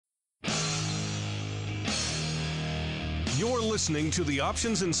You're listening to the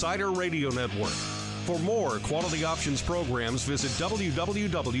Options Insider Radio Network. For more quality options programs, visit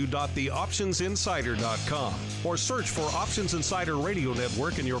www.theoptionsinsider.com or search for Options Insider Radio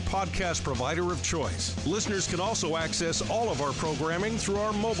Network in your podcast provider of choice. Listeners can also access all of our programming through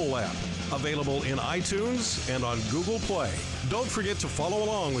our mobile app, available in iTunes and on Google Play. Don't forget to follow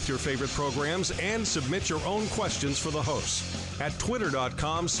along with your favorite programs and submit your own questions for the hosts at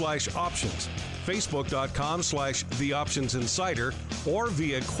twitter.com/options. Facebook.com/TheOptionsInsider or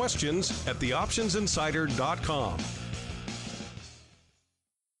via questions at TheOptionsInsider.com.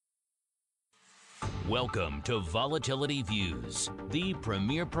 Welcome to Volatility Views, the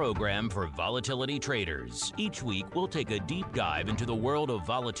premier program for volatility traders. Each week, we'll take a deep dive into the world of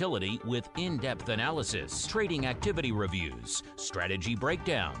volatility with in-depth analysis, trading activity reviews, strategy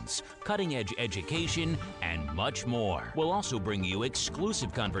breakdowns, cutting-edge education, and much more. We'll also bring you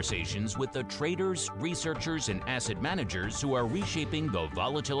exclusive conversations with the traders, researchers, and asset managers who are reshaping the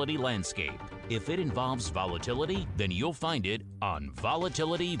volatility landscape. If it involves volatility, then you'll find it on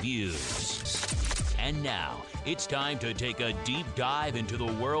Volatility Views. And now, it's time to take a deep dive into the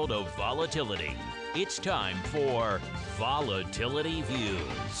world of volatility. It's time for Volatility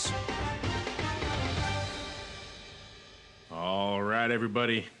Views. All right,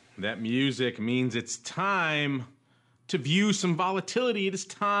 everybody. That music means it's time to view some volatility. It is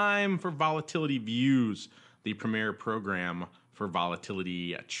time for Volatility Views, the premier program for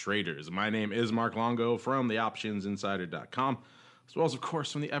volatility traders. My name is Mark Longo from theoptionsinsider.com, as well as, of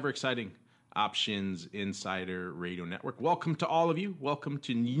course, from the ever-exciting Options Insider Radio Network. Welcome to all of you. Welcome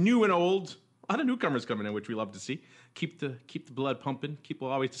to new and old. A lot of newcomers coming in, which we love to see. Keep the blood pumping. People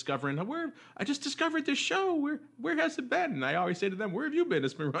always discovering, I just discovered this show. Where has it been? And I always say to them, where have you been?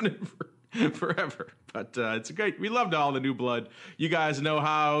 It's been running forever. But it's great. We love all the new blood. You guys know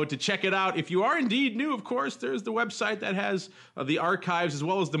how to check it out. If you are indeed new, of course, there's the website that has the archives as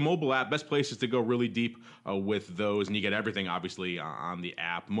well as the mobile app. Best places to go really deep with those. And you get everything, obviously, on the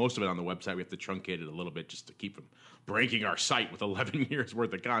app. Most of it on the website. We have to truncate it a little bit just to keep from breaking our site with 11 years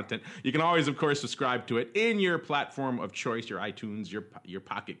worth of content. You can always, of course, subscribe to it in your platform of choice, your iTunes, your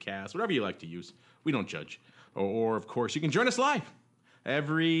Pocket Cast, whatever you like to use. We don't judge. Or of course, you can join us live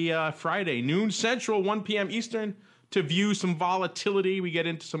every Friday, noon Central, 1 p.m. Eastern, to view some volatility. We get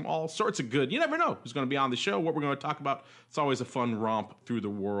into some all sorts of good. You never know who's going to be on the show, what we're going to talk about. It's always a fun romp through the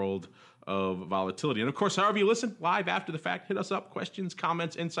world of volatility. And of course, however you listen, live after the fact, hit us up. Questions,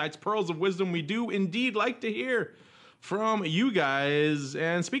 comments, insights, pearls of wisdom. We do indeed like to hear from you guys.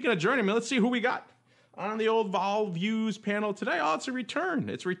 And speaking of journeyman, let's see who we got on the old Vol Views panel today. Oh, it's a return.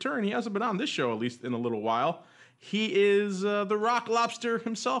 It's a return. He hasn't been on this show, at least in a little while. He is the rock lobster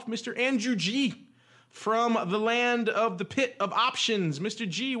himself, Mr. Andrew G. from the land of the pit of options. Mr.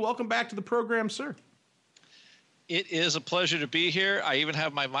 G, welcome back to the program, sir. It is a pleasure to be here. I even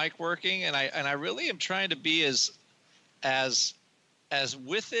have my mic working, and I really am trying to be as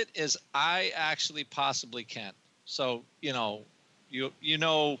with it as I actually possibly can. So, you know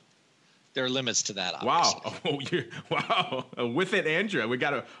there are limits to that, obviously. Wow. With it, Andrew. We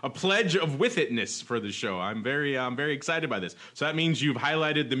got a pledge of with itness for the show. I'm very excited by this. So that means you've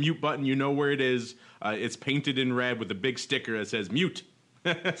highlighted the mute button. You know where it is. It's painted in red with a big sticker that says mute.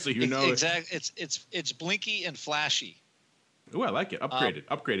 So you know exactly. It's blinky and flashy. Oh, I like it. Upgrade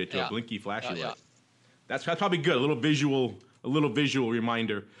it to a blinky, flashy light. Yeah. That's probably good. A little visual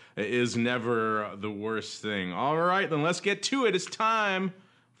reminder is never the worst thing. All right, then let's get to it. It's time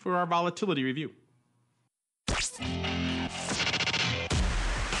for our volatility review.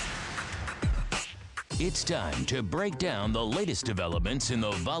 It's time to break down the latest developments in the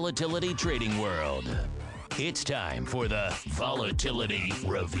volatility trading world. It's time for the Volatility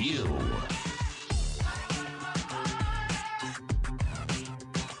Review.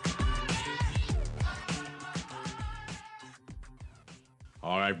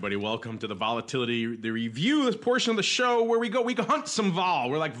 All right, everybody, welcome to the Volatility Review, this portion of the show where we go hunt some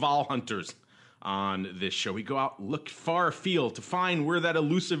vol. We're like vol hunters on this show. We go out, look far afield to find where that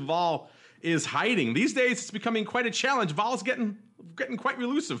elusive vol is hiding. These days, it's becoming quite a challenge. Vol's getting quite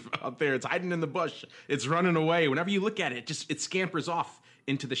elusive out there. It's hiding in the bush. It's running away. Whenever you look at it, it scampers off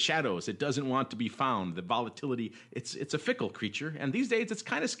into the shadows. It doesn't want to be found. The volatility, it's a fickle creature, and these days it's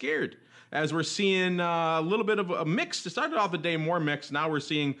kind of scared. As we're seeing a little bit of a mix. It started off the day more mixed. Now we're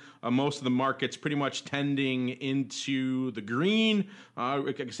seeing most of the markets pretty much tending into the green.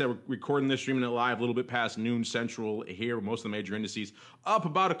 Like I said, we're recording this, streaming it live a little bit past noon Central here. Most of the major indices up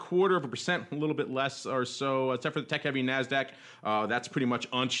about 0.25%, a little bit less or so, except for the tech-heavy NASDAQ. That's pretty much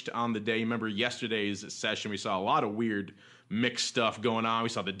unched on the day. Remember yesterday's session, we saw a lot of weird mixed stuff going on. We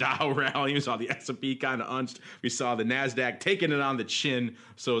saw the Dow rally. We saw the S&P kind of unched. We saw the NASDAQ taking it on the chin.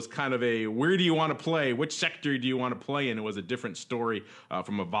 So it's kind of a, where do you want to play? Which sector do you want to play in? It was a different story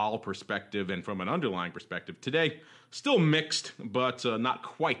from a vol perspective and from an underlying perspective. Today, still mixed, but not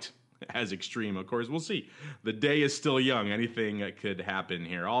quite as extreme. Of course, we'll see. The day is still young. Anything could happen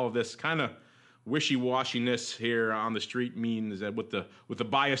here. All of this kind of wishy-washiness here on the street means that with the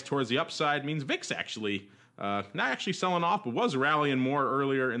bias towards the upside means VIX actually not actually selling off, but was rallying more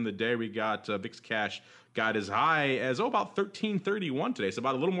earlier in the day. We got VIX Cash got as high as about 1331 today, so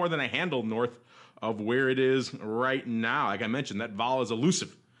about a little more than a handle north of where it is right now. Like I mentioned, that vol is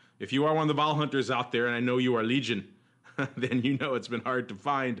elusive. If you are one of the vol hunters out there, and I know you are legion, then you know it's been hard to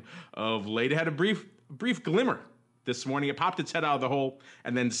find of late. It had a brief glimmer this morning. It popped its head out of the hole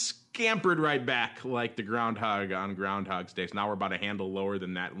and then scampered right back like the groundhog on Groundhog's Day. So now we're about a handle lower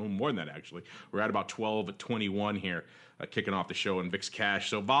than that, a little more than that actually. We're at about 12.21 here, kicking off the show in VIX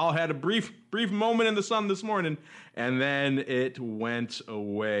Cash. So vol had a brief moment in the sun this morning, and then it went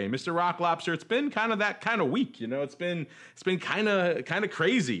away. Mr. Rock Lobster, it's been kind of that kind of week, you know. It's been kind of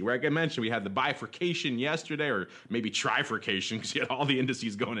crazy. Like I mentioned, we had the bifurcation yesterday, or maybe trifurcation, because you had all the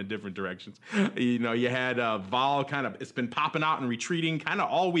indices going in different directions. You know, you had vol kind of, it's been popping out and retreating kind of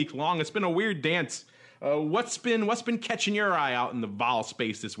all week long. It's been a weird dance. What's been catching your eye out in the vol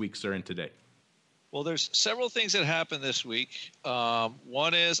space this week, sir, and today? Well, there's several things that happened this week.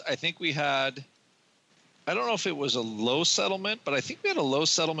 One is I think we had, I don't know if it was a low settlement, but I think we had a low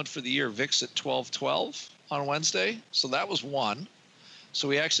settlement for the year VIX at 1212 on Wednesday. So that was one. So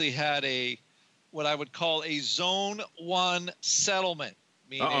we actually had what I would call a zone 1 settlement.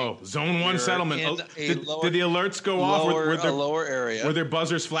 Zone 1 settlement. Did the alerts go off? Were there, a lower area. Were there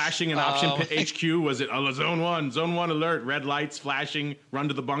buzzers flashing in option HQ? Was it zone 1 alert, red lights flashing, run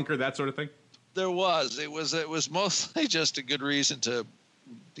to the bunker, that sort of thing? There was. It was mostly just a good reason to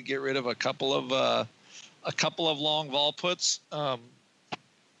get rid of a couple of long vol puts, like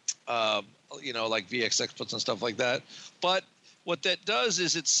VXX puts and stuff like that. But what that does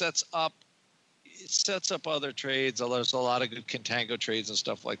is it sets up other trades. There's a lot of good contango trades and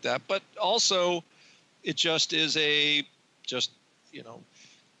stuff like that. But also, it just is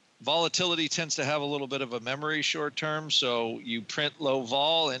volatility tends to have a little bit of a memory short term, so you print low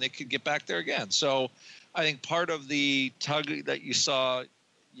vol and it could get back there again. So I think part of the tug that you saw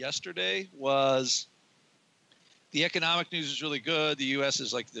yesterday was the economic news is really good. The U.S.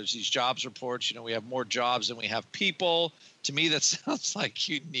 is like, there's these jobs reports. You know, we have more jobs than we have people. To me, that sounds like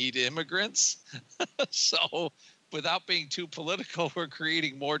you need immigrants. So without being too political, we're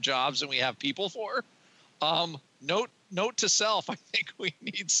creating more jobs than we have people for. Note to self, I think we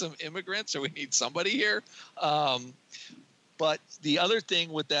need some immigrants, or we need somebody here. But the other thing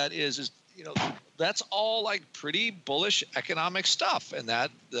with that is that's all like pretty bullish economic stuff, and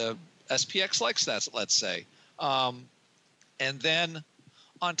that the SPX likes that, let's say. And then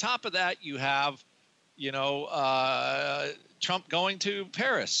on top of that, you have, Trump going to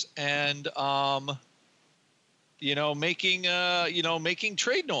Paris and, making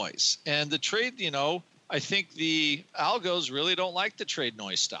trade noise, and the trade, I think the algos really don't like the trade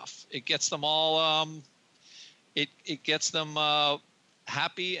noise stuff. It gets them all, it gets them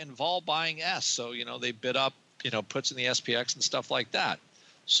happy and vol buying S. So, they bid up, puts in the SPX and stuff like that.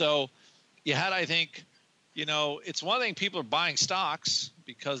 So you had, I think, it's one thing people are buying stocks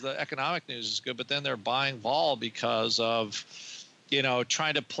because the economic news is good, but then they're buying vol because of,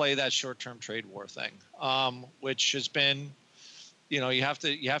 trying to play that short-term trade war thing, which has been, you have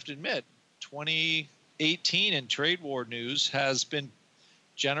to admit, 2018 in trade war news has been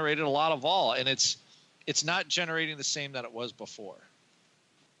generated a lot of vol, and it's not generating the same that it was before.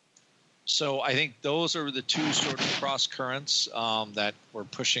 So I think those are the two sort of cross currents that were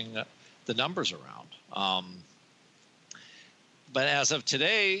pushing the numbers around. But as of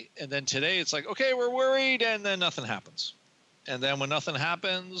today, it's like, okay, we're worried, and then nothing happens. And then when nothing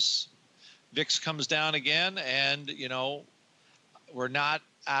happens, VIX comes down again, and, we're not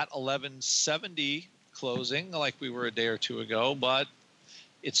at 1170 closing like we were a day or two ago, but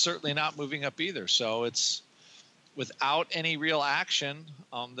it's certainly not moving up either. So it's without any real action,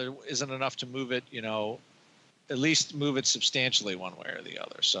 there isn't enough to move it, at least move it substantially one way or the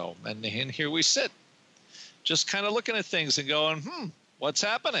other. So, and here we sit, just kind of looking at things and going, what's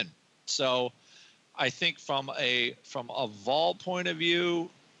happening? So I think from a vol point of view,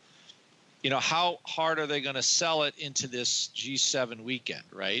 how hard are they going to sell it into this G7 weekend,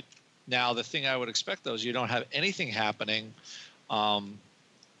 right? Now, the thing I would expect, though, is you don't have anything happening, some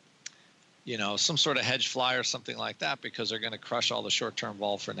sort of hedge fly or something like that, because they're going to crush all the short-term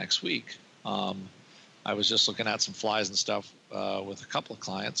vol for next week. I was just looking at some flies and stuff with a couple of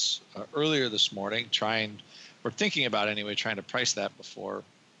clients earlier this morning, we're thinking about anyway, trying to price that before,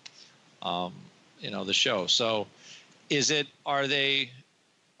 the show. So are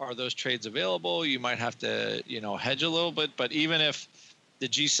those trades available? You might have to, hedge a little bit, but even if the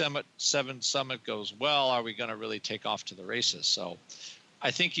G7 summit goes well, are we going to really take off to the races? So I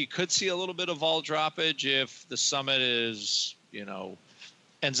think you could see a little bit of vol droppage if the summit is,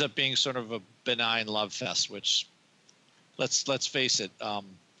 ends up being sort of a benign love fest, which let's face it,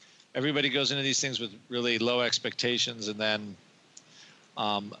 everybody goes into these things with really low expectations, and then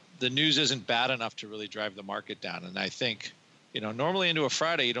the news isn't bad enough to really drive the market down. And I think, normally into a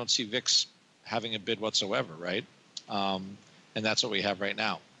Friday, you don't see VIX having a bid whatsoever, right? And that's what we have right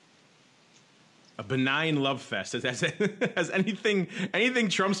now. A benign love fest. Has anything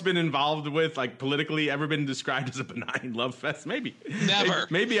Trump's been involved with, like politically, ever been described as a benign love fest? Maybe. Never.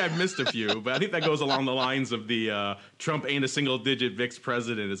 Maybe I've missed a few, but I think that goes along the lines of the Trump ain't a single-digit VIX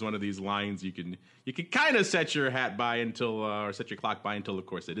president is one of these lines you can kind of set your hat by until, or set your clock by until, of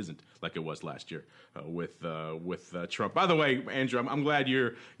course, it isn't like it was last year with Trump. By the way, Andrew, I'm glad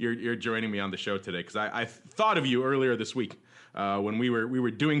you're joining me on the show today, because I thought of you earlier this week. When we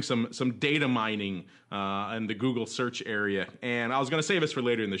were doing some data mining in the Google search area, and I was going to save this for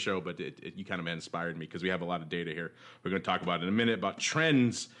later in the show, but you kind of inspired me because we have a lot of data here. We're going to talk about in a minute about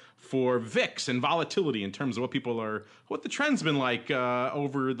trends for VIX and volatility in terms of what the trend's been like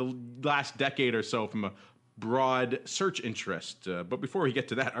over the last decade or so from a broad search interest. But before we get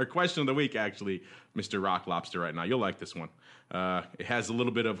to that, our question of the week, actually, Mr. Rock Lobster, right now, you'll like this one. It has a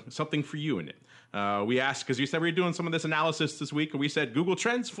little bit of something for you in it. We asked, because you said we were doing some of this analysis this week, and we said Google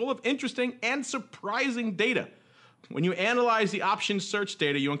Trends full of interesting and surprising data. When you analyze the options search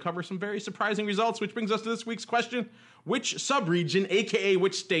data, you uncover some very surprising results, which brings us to this week's question. Which subregion, aka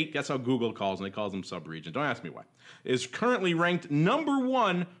which state, that's how Google calls them, they call them subregion, don't ask me why, is currently ranked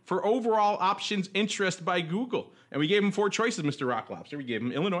 #1 for overall options interest by Google? And we gave them 4 choices, Mr. Rock Lobster. We gave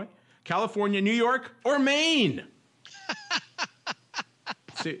them Illinois, California, New York, or Maine.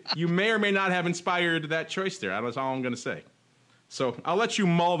 So you may or may not have inspired that choice there. That's all I'm going to say. So I'll let you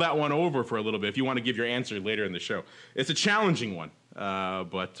mull that one over for a little bit if you want to give your answer later in the show. It's a challenging one,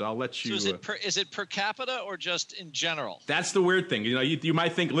 but I'll let you. So is it per capita or just in general? That's the weird thing. You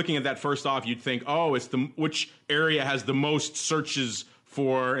might think, looking at that first off, you'd think, oh, it's which area has the most searches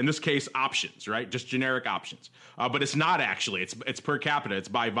for, in this case, options, right? Just generic options. But it's not actually. It's per capita. It's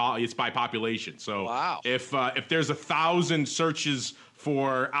by population. So wow. If there's 1,000 searches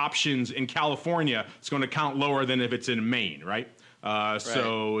for options in California, it's going to count lower than if it's in Maine, right?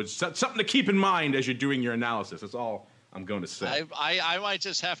 So it's something to keep in mind as you're doing your analysis. That's all I'm going to say. I might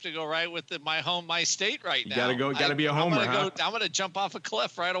just have to go right with my state right now. You got to be a homer. I'm going to jump off a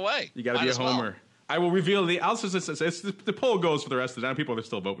cliff right away. You got to be a homer. Well. I will reveal the poll goes for the rest of the time. People are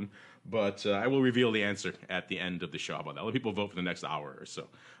still voting, but I will reveal the answer at the end of the show. How about that? Let people vote for the next hour or so.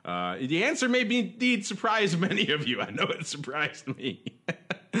 The answer may be indeed surprise many of you. I know it surprised me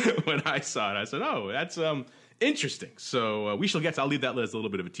when I saw it. I said, "Oh, that's interesting." So I'll leave that as a little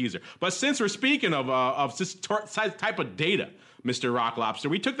bit of a teaser. But since we're speaking of this type of data, Mr. Rock Lobster,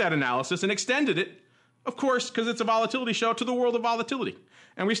 we took that analysis and extended it, of course, because it's a volatility show, to the world of volatility.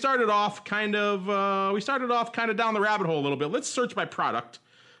 And we started off kind of down the rabbit hole a little bit. Let's search by product.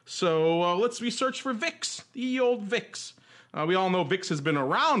 So we search for VIX, the old VIX. We all know VIX has been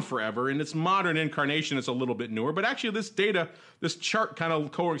around forever. In its modern incarnation, it's a little bit newer. But actually, this chart kind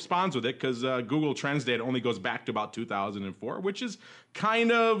of corresponds with it, because Google Trends data only goes back to about 2004, which is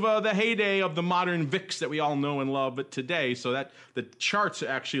kind of the heyday of the modern VIX that we all know and love today. So that the charts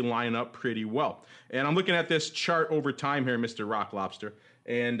actually line up pretty well. And I'm looking at this chart over time here, Mr. Rock Lobster.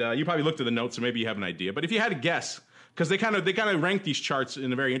 And you probably looked at the notes, so maybe you have an idea. But if you had to guess, because they kind of rank these charts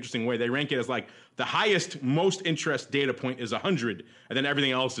in a very interesting way. They rank it as like the highest most interest data point is 100, and then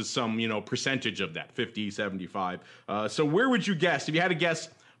everything else is some percentage of that, 50, 75. So where would you guess, if you had to guess,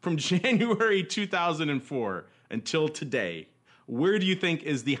 from January 2004 until today? Where do you think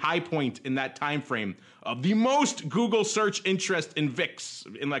is the high point in that time frame of the most Google search interest in VIX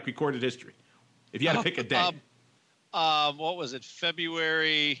in like recorded history? If you had to pick a day. What was it?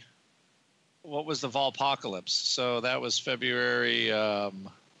 February. What was the Volpocalypse? So that was February. That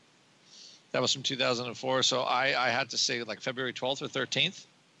was from 2004. So I had to say like February 12th or 13th.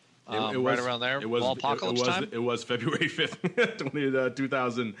 It was right around there. It was Volpocalypse time. It was February 5th,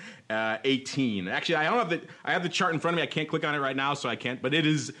 2018. Actually, I have the chart in front of me. I can't click on it right now, so I can't. But it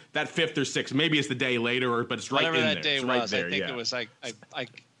is that 5th or 6th. Maybe it's the day later, but it's right whatever in that there. day it's was. right there, I think it was.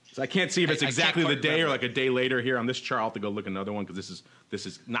 So I can't see if it's exactly the day remember. or like a day later here on this chart. I'll have to go look at another one because this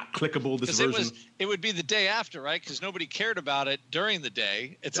is not clickable. This version. It would be the day after, right? Because nobody cared about it during the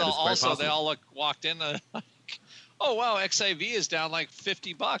day. It's all, also possible. they all walked in like, oh wow, XIV is down like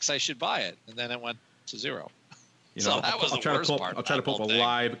 $50. I should buy it, and then it went to zero. So that was the worst part. I'll try to pull up a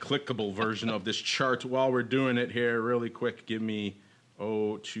live clickable version of this chart while we're doing it here really quick. Give me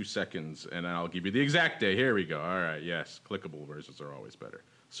 2 seconds, and I'll give you the exact day. Here we go. All right, yes, clickable versions are always better.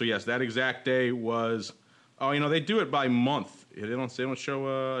 So yes, that exact day was. Oh, they do it by month. They don't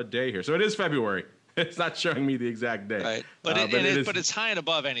show a day here. So it is February. It's not showing me the exact day. Right, but it's high and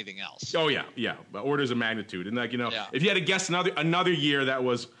above anything else. Oh yeah. But orders of magnitude, and if you had to guess another year that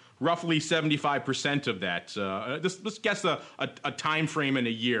was roughly 75% of that. Let's guess a time frame in a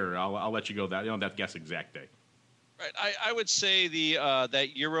year. I'll let you go that. You don't have to guess exact day. Right. I would say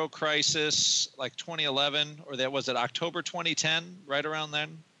that Euro crisis, like 2011, or that was it October 2010, right around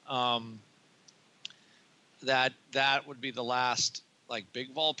then. That would be the last like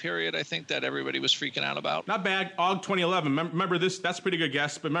big vol period, I think, that everybody was freaking out about. Not bad. Aug 2011. Remember this? That's a pretty good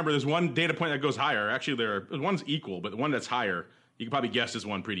guess. But remember, there's one data point that goes higher. Actually, one's equal, but the one that's higher. You can probably guess this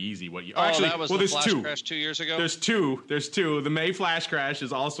one pretty easy. That was the flash crash 2 years ago? There's two. The May flash crash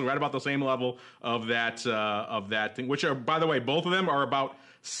is also right about the same level of that thing, which are, by the way, both of them are about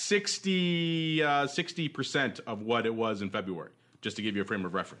 60% of what it was in February, just to give you a frame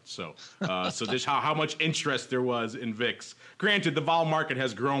of reference. So just how much interest there was in VIX. Granted, the vol market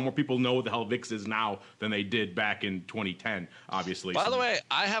has grown. More people know what the hell VIX is now than they did back in 2010, obviously. By the way,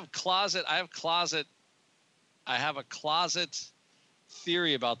 I have a closet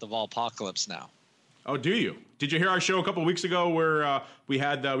theory about the Volpocalypse now. Oh, do you? Did you hear our show a couple of weeks ago where we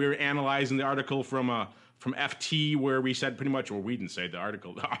were analyzing the article from FT where we said pretty much, or we didn't say the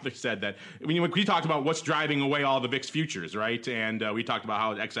article, the author said that we talked about what's driving away all the VIX futures, right? And we talked about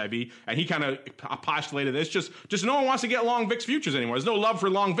how XIV, and he kind of postulated this, just no one wants to get long VIX futures anymore. There's no love for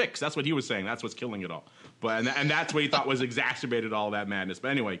long VIX. That's what he was saying. That's what's killing it all. But and that's what he thought was exacerbated all that madness.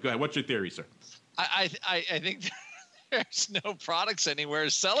 But anyway, go ahead. What's your theory, sir? I think there's no products anywhere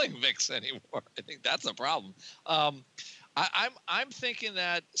selling VIX anymore. I think that's a problem. I'm thinking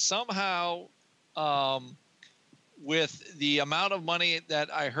that somehow, with the amount of money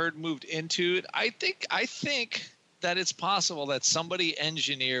that I heard moved into it, I think that it's possible that somebody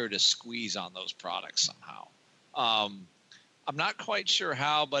engineered a squeeze on those products somehow. I'm not quite sure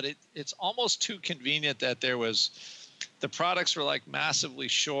how, but it's almost too convenient that the products were like massively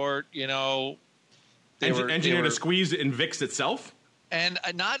short, Engineered a squeeze in VIX itself? And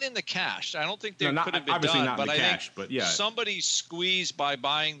not in the cash. I don't think could have been obviously done. Not in the cash, but yeah. Somebody squeezed by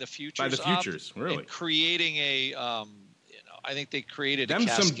buying the futures. By the futures, really. And creating I think they created a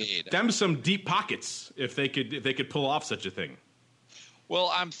cascade. Some deep pockets if they could pull off such a thing.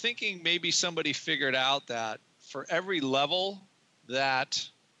 Well, I'm thinking maybe somebody figured out that for every level that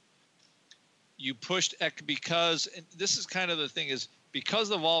you pushed, because and this is kind of the thing is, because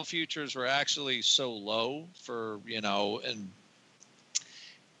the vol futures were actually so low for, and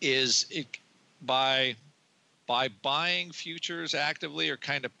is it by buying futures actively or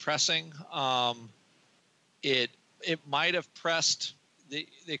kind of pressing, it might have pressed,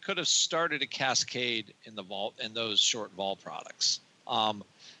 they could have started a cascade in the vol, in those short vol products. And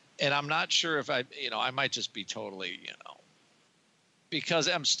I'm not sure if I might just be totally, because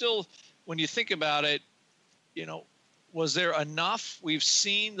I'm still, when you think about it, was there enough? We've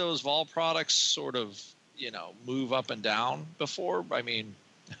seen those vol products sort of, move up and down before. I mean,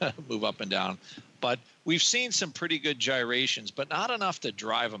 move up and down, but we've seen some pretty good gyrations, but not enough to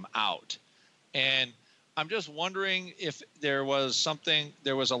drive them out. And I'm just wondering if there was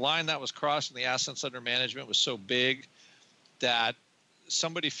a line that was crossed and the assets under management was so big that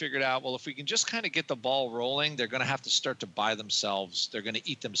somebody figured out, well, if we can just kind of get the ball rolling, they're going to have to start to buy themselves. They're going to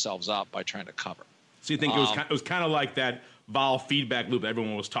eat themselves up by trying to cover. So you think it was kind of like that vol feedback loop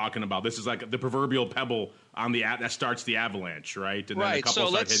everyone was talking about. This is like the proverbial pebble on that starts the avalanche, right? And right. Then a couple so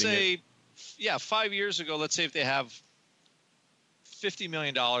let's say, it. 5 years ago, let's say if they have $50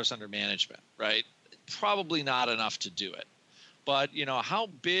 million under management, right? Probably not enough to do it. But, how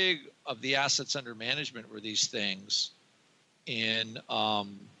big of the assets under management were these things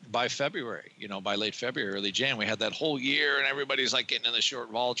by February, by late February, early Jan? We had that whole year and everybody's like getting in the short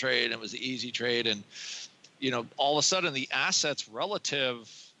vol trade, and it was the easy trade. And, all of a sudden the assets relative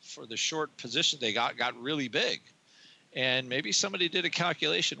for the short position they got really big. And maybe somebody did a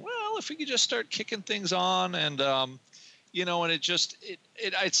calculation. Well, if we could just start kicking things on and, and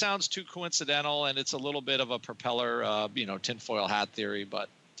it sounds too coincidental, and it's a little bit of a propeller, tinfoil hat theory. But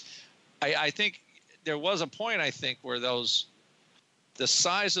I think there was a point, I think, where those the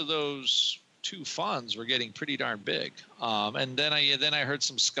size of those two funds were getting pretty darn big. And then I heard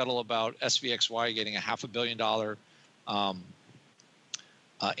some scuttle about SVXY getting a $500 million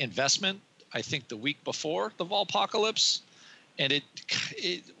investment, I think the week before the Volpocalypse. And it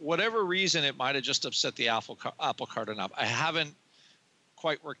whatever reason, it might have just upset the apple cart enough. I haven't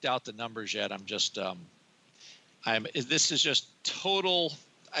quite worked out the numbers yet. I'm just this is just total,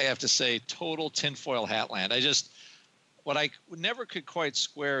 I have to say, total tinfoil hat land. What I never could quite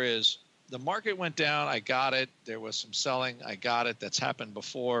square is the market went down. I got it. There was some selling. I got it. That's happened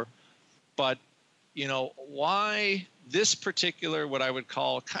before. But, why this particular, what I would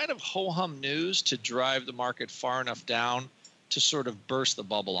call kind of ho-hum news to drive the market far enough down to sort of burst the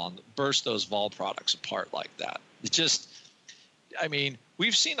bubble burst those vol products apart like that? It just,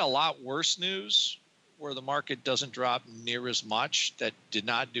 we've seen a lot worse news where the market doesn't drop near as much, that did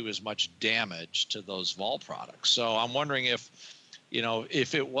not do as much damage to those vol products. So I'm wondering if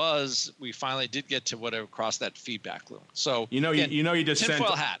it was, we finally did get to whatever crossed that feedback loop. So you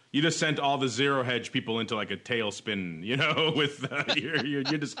just sent all the zero hedge people into like a tailspin, with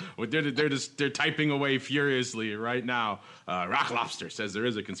they're typing away furiously right now. Rock Lobster says there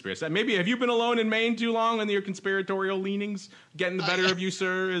is a conspiracy. Maybe have you been alone in Maine too long and your conspiratorial leanings getting the better of you,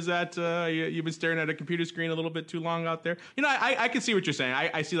 sir? Is that you've been staring at a computer screen a little bit too long out there? I can see what you're saying.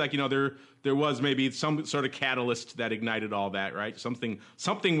 I see there was maybe some sort of catalyst that ignited all that, right? Something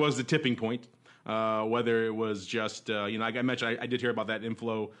was the tipping point. Whether it was just, like I mentioned, I did hear about that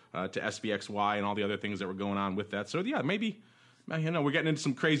inflow to SVXY and all the other things that were going on with that. So yeah, maybe, we're getting into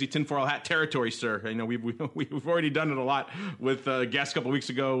some crazy tinfoil hat territory, sir. We've already done it a lot with guests a couple weeks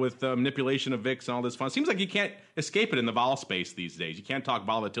ago with manipulation of VIX and all this fun. Seems like you can't escape it in the vol space these days. You can't talk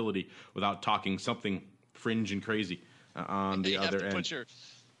volatility without talking something fringe and crazy on the other end.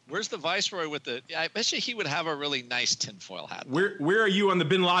 Where's the viceroy with I bet you he would have a really nice tinfoil hat. Where are you on the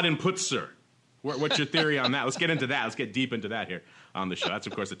Bin Laden puts, sir? What's your theory on that? Let's get into that. Let's get deep into that here on the show. That's,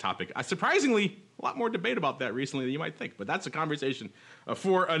 of course, the topic. Surprisingly, a lot more debate about that recently than you might think, but that's a conversation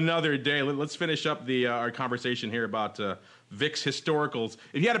for another day. Let's finish up our conversation here about VIX historicals.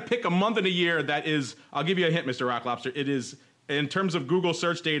 If you had to pick a month in a year that is, I'll give you a hint, Mr. Rock Lobster, it is, in terms of Google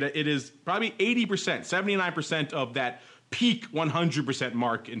search data, it is probably 80%, 79% of that peak 100%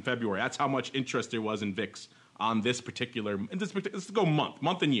 mark in February. That's how much interest there was in VIX on this particular, let's go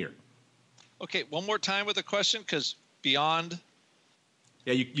month and year. Okay, one more time with the question, because beyond.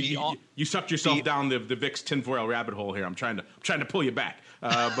 Yeah, you sucked yourself down the VIX tinfoil rabbit hole here. I'm trying to pull you back,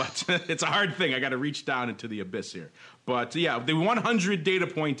 but it's a hard thing. I got to reach down into the abyss here. But yeah, the 100 data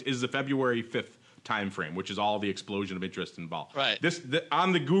point is the February 5th time frame, which is all the explosion of interest involved. Right.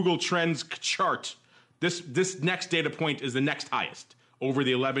 On the Google Trends chart, this next data point is the next highest over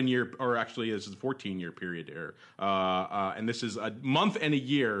the 11-year, or actually this is a 14-year period here, and this is a month and a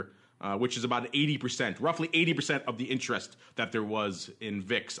year. Which is about 80%, roughly 80% of the interest that there was in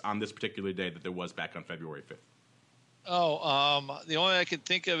VIX on this particular day that there was back on February 5th. Oh, the only I can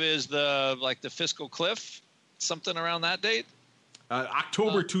think of is the fiscal cliff, something around that date.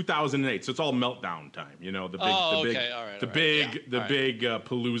 October 2008. So it's all meltdown time. The big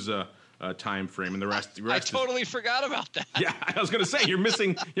Palooza time frame, and the rest. I totally forgot about that. Yeah, I was going to say you're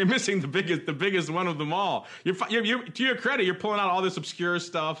missing the biggest one of them all. You're to your credit, you're pulling out all this obscure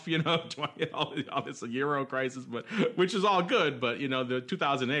stuff, all this Euro crisis, but which is all good. But the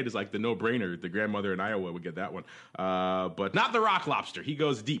 2008 is like the no-brainer. The grandmother in Iowa would get that one, but not the Rock Lobster. He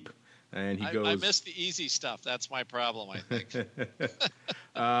goes deep. And he goes. I missed the easy stuff. That's my problem, I think.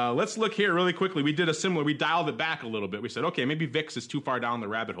 Let's look here really quickly. We dialed it back a little bit. We said, okay, maybe VIX is too far down the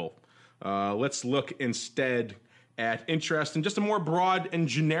rabbit hole. Let's look instead at interest in just a more broad and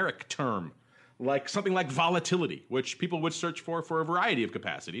generic term, like something like volatility, which people would search for a variety of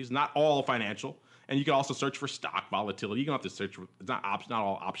capacities, not all financial. And you can also search for stock volatility. You don't have to search for, it's not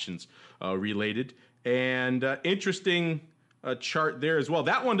all options related. And interesting chart there as well.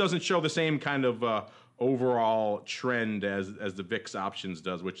 That one doesn't show the same kind of overall trend as the VIX options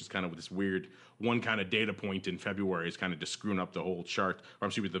does, which is kind of this weird one kind of data point in February is kind of just screwing up the whole chart. Or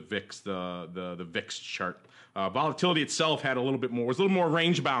I'm with the VIX, the VIX chart. Volatility itself had was a little more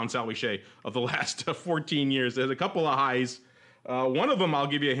range bound, shall we say, of the last 14 years. There's a couple of highs. One of them, I'll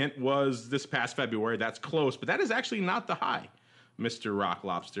give you a hint, was this past February. That's close, but that is actually not the high, Mr. Rock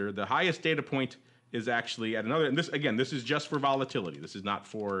Lobster. The highest data point is actually at another, and this is just for volatility. This is not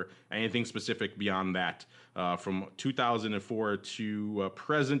for anything specific beyond that. From 2004 to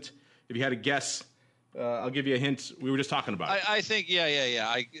present, if you had a guess, I'll give you a hint. We were just talking about it. I think,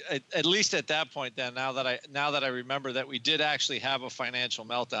 yeah. At least at that point, then, now that I remember that we did actually have a financial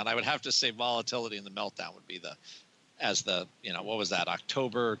meltdown, I would have to say volatility in the meltdown would be as the, what was that,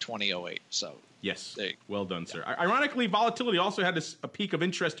 October 2008. So yes, well done, sir. Ironically, volatility also had a peak of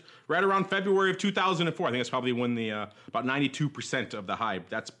interest right around February of 2004. I think that's probably when the about 92% of the high.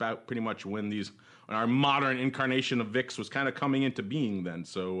 That's about pretty much when our modern incarnation of VIX was kind of coming into being then.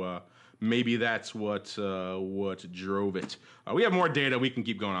 So maybe that's what drove it. We have more data. We can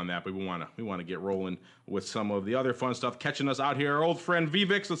keep going on that, but we want to get rolling with some of the other fun stuff. Catching us out here, our old friend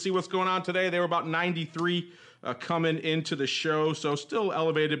VVIX. Let's see what's going on today. They were about 93 coming into the show, so still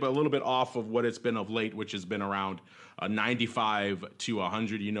elevated, but a little bit off of what it's been of late, which has been around 95 to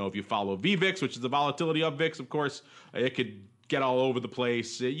 100. If you follow VVIX, which is the volatility of VIX, of course, it could get all over the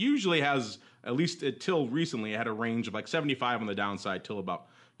place. It usually has, at least until recently, it had a range of like 75 on the downside till about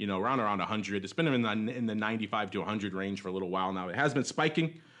around 100. It's been in the 95 to 100 range for a little while now. It has been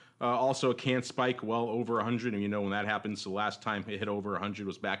spiking. Also, it can spike well over 100, and when that happens, the last time it hit over 100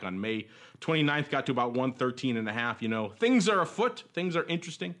 was back on May 29th, got to about 113.5. Things are afoot. Things are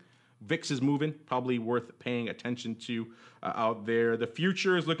interesting. VIX is moving, probably worth paying attention to out there. The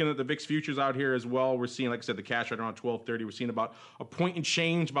futures, looking at the VIX futures out here as well, we're seeing, like I said, the cash right around 1230. We're seeing about a point and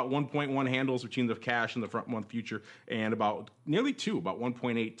change, about 1.1 handles between the cash and the front month future, and about nearly 2, about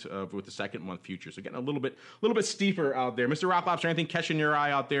 1.8 with the second month future. So getting a little bit steeper out there. Mr. Rocklops, anything catching your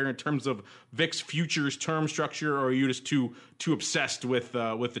eye out there in terms of VIX futures term structure, or are you just too obsessed with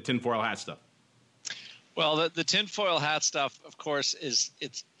the tinfoil hat stuff? Well, the tinfoil hat stuff, of course,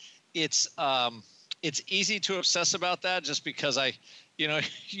 it's easy to obsess about that just because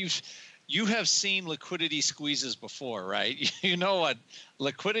you have seen liquidity squeezes before, right? You know what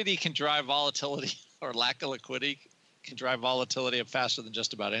liquidity can drive volatility, or lack of liquidity can drive volatility up faster than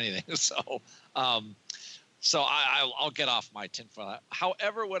just about anything. So I'll get off my tinfoil hat.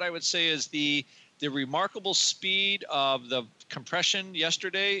 However, what I would say is the remarkable speed of the compression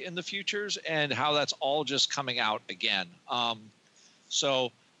yesterday in the futures and how that's all just coming out again.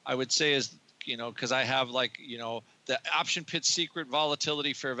 So I would say is, because I have the option pit secret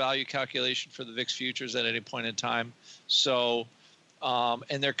volatility fair value calculation for the VIX futures at any point in time. So,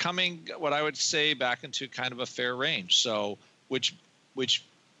 and they're coming, what I would say, back into kind of a fair range. So, which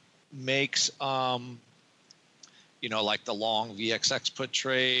makes, like the long VXX put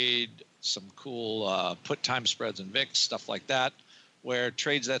trade, some cool put time spreads and VIX, stuff like that, where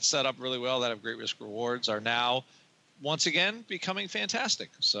trades that set up really well, that have great risk rewards, are now once again becoming fantastic.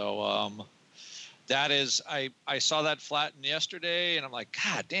 So that is, I saw that flatten yesterday, and I'm like,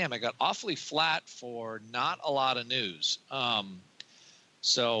 God damn, I got awfully flat for not a lot of news.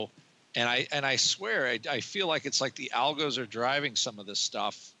 So, and I swear, I feel like it's like the algos are driving some of this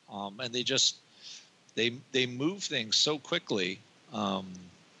stuff, and they move things so quickly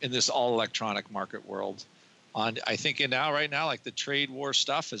in this all electronic market world. I think right now, like the trade war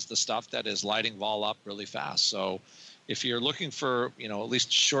stuff is the stuff that is lighting vol up really fast. So if you're looking for, at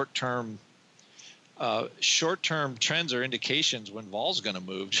least short-term trends or indications when vol's going to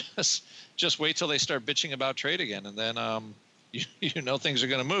move, just wait till they start bitching about trade again, and then things are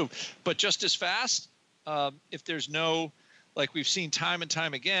going to move. But just as fast, if there's no, like we've seen time and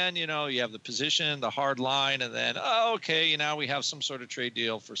time again, you have the position, the hard line, and then now we have some sort of trade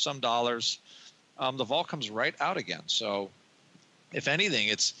deal for some dollars. The vol comes right out again. So if anything,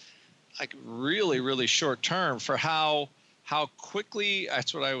 it's like really, really short term for how quickly,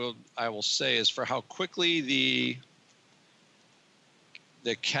 that's what I will say, is for how quickly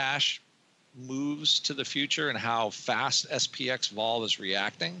the cash moves to the future and how fast SPX vol is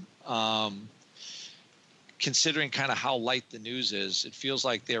reacting. Considering kind of how light the news is, it feels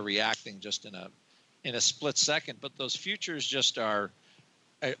like they're reacting just in a split second. But those futures just are,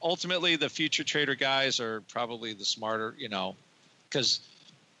 ultimately the future trader guys are probably the smarter, because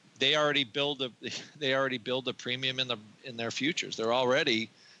they already build a premium in their futures. They've already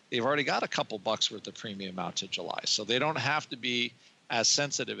got a couple bucks worth of premium out to July, so they don't have to be as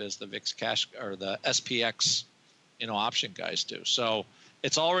sensitive as the VIX Cash or the SPX, option guys do. So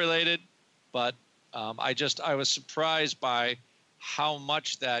it's all related, but I was surprised by how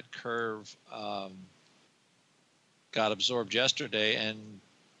much that curve got absorbed yesterday, and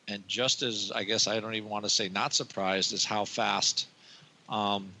just as, I guess I don't even want to say not surprised, is how fast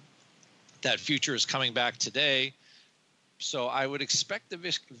that future is coming back today. So I would expect the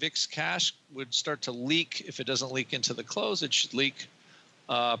VIX Cash would start to leak. If it doesn't leak into the close, it should leak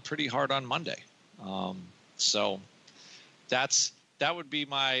pretty hard on Monday. So that would be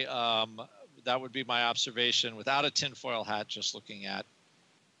my observation without a tinfoil hat, just looking at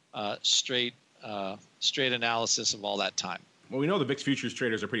straight analysis of all that time. Well, we know the VIX futures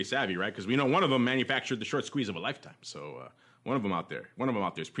traders are pretty savvy, right? Because we know one of them manufactured the short squeeze of a lifetime. So one of them out there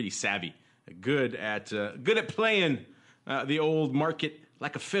is pretty savvy good at playing the old market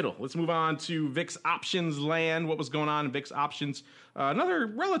like a fiddle. Let's move on to VIX options land. What was going on in VIX options? Another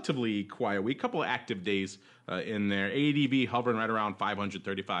relatively quiet week, couple of active days in there. ADV hovering right around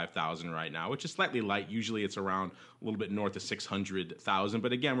 535,000 right now, which is slightly light. Usually it's around a little bit north of 600,000.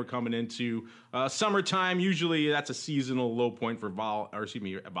 But again, we're coming into summertime. Usually that's a seasonal low point for vol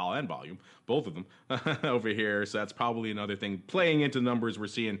and volume, both of them over here. So that's probably another thing playing into numbers we're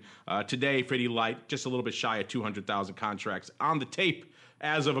seeing today. Pretty light, just a little bit shy of 200,000 contracts on the tape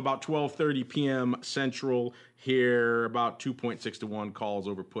as of about 12:30 p.m. Central here, about 2.6 to 1 calls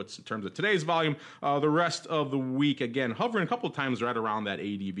over puts in terms of today's volume. The rest of the week, again, hovering a couple of times right around that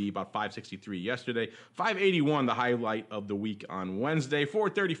ADV, about 563 yesterday, 581 the highlight of the week on Wednesday,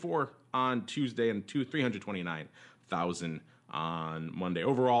 434 on Tuesday, and 329,000 on Monday.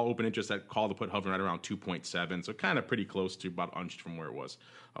 Overall, open interest at call to put hovering right around 2.7, so kind of pretty close to about unched from where it was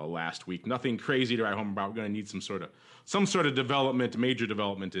last week. Nothing crazy to write home about. We're going to need some sort of development, major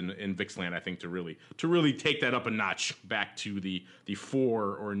development in VIX land, I think, to really take that up a notch back to the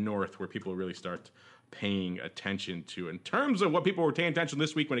 4 or north, where people really start paying attention to. In terms of what people were paying attention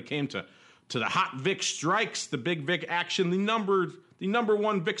this week when it came to the hot VIX strikes, the big VIX action, the number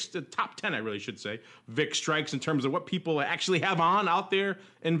one VIX, the top 10, I really should say, VIX strikes in terms of what people actually have on out there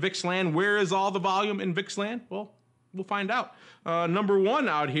in VIX land. Where is all the volume in VIX land? Well, we'll find out. Number one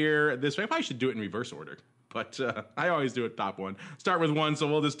out here this way. I probably should do it in reverse order, but I always do it top one. Start with one, so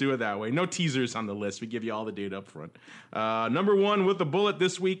we'll just do it that way. No teasers on the list. We give you all the data up front. Number one with the bullet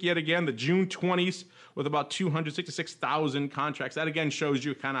this week, yet again, the June 20s with about 266,000 contracts. That again shows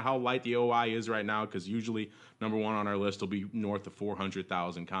you kind of how light the OI is right now, because usually number one on our list will be north of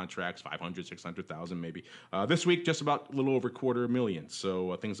 400,000 contracts, 500, 600,000 maybe. This week, just about a little over 250,000.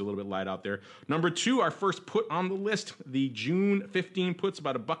 So things a little bit light out there. Number two, our first put on the list, the June 15 puts,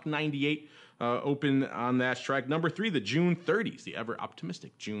 about $1.98. Open on that strike. Number three, the June 30s, the ever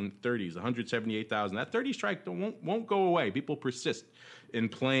optimistic June 30s, 178,000. That 30 strike won't go away. People persist in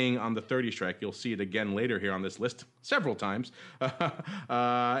playing on the 30 strike. You'll see it again later here on this list several times.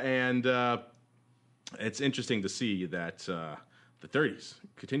 And it's interesting to see that the 30s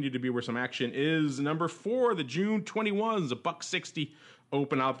continue to be where some action is. Number four, the June 21s, $1.60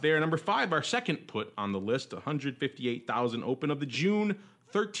 open out there. Number five, our second put on the list, 158,000 open of the June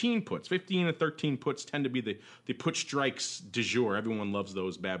 13 puts. 15 and 13 puts tend to be the put strikes du jour. Everyone loves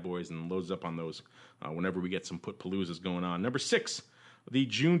those bad boys and loads up on those whenever we get some put paloozas going on. Number six, the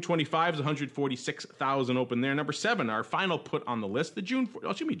June 25s, 146,000 open there. Number seven, our final put on the list, the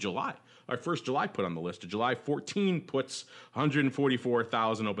July. Our first July put on the list, the July 14 puts,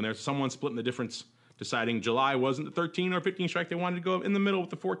 144,000 open there. Someone splitting the difference, deciding July wasn't the 13 or 15 strike. They wanted to go in the middle with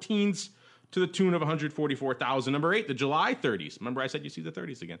the 14s. To the tune of 144,000. Number eight, the July 30s. Remember I said you see the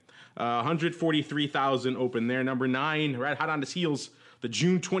 30s again. 143,000 open there. Number nine, right hot on his heels, the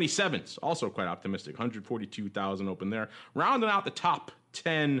June 27s. Also quite optimistic. 142,000 open there. Rounding out the top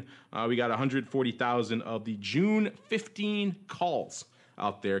 10, we got 140,000 of the June 15 calls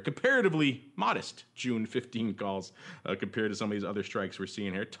out there. Comparatively modest June 15 calls compared to some of these other strikes we're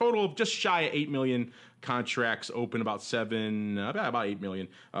seeing here. Total of just shy of 8 million contracts open, about 8 million,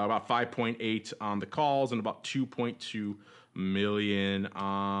 about 5.8 on the calls and about 2.2 million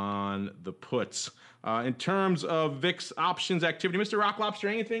on the puts. In terms of VIX options activity, Mr. Rock Lobster,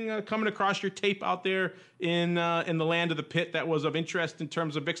 anything coming across your tape out there in the land of the pit that was of interest in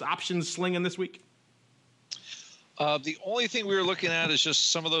terms of VIX options slinging this week? The only thing we were looking at is just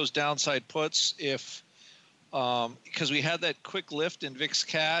some of those downside puts. If because we had that quick lift in VIX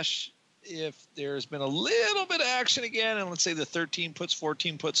Cash, if there's been a little bit of action again, and let's say the 13 puts,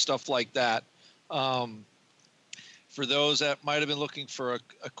 14 puts, stuff like that, for those that might have been looking for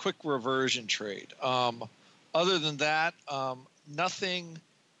a quick reversion trade. Other than that, nothing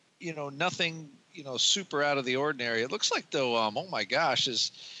super out of the ordinary. It looks like though, oh my gosh,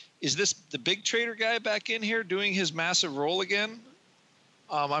 is this the big trader guy back in here doing his massive roll again?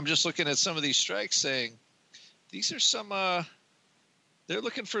 I'm just looking at some of these strikes saying these are some, they're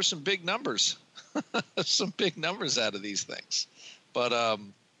looking for some big numbers, some big numbers out of these things. But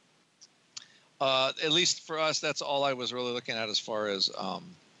at least for us, that's all I was really looking at as far as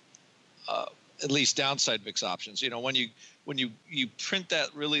at least downside VIX options. When you print that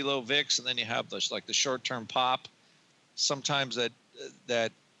really low VIX and then you have the short-term pop, sometimes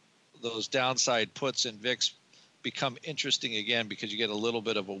that those downside puts in VIX become interesting again because you get a little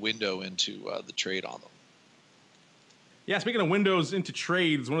bit of a window into the trade on them. Yeah, speaking of windows into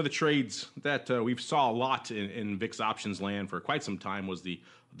trades, one of the trades that we saw a lot in VIX options land for quite some time was the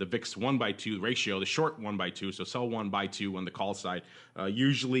the VIX 1/2 ratio, the short 1/2, so sell 1 buy 2 on the call side.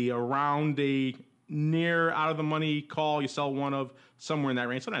 Usually around a near out of the money call, you sell one of somewhere in that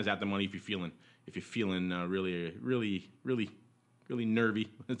range. Sometimes at the money if you're feeling really nervy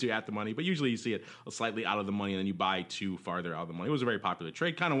to at the money, but usually you see it slightly out of the money and then you buy 2 farther out of the money. It was a very popular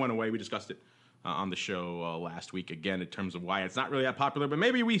trade. Kind of went away. We discussed it on the show last week again in terms of why it's not really that popular, but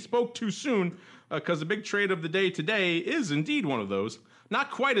maybe we spoke too soon because the big trade of the day today is indeed one of those. Not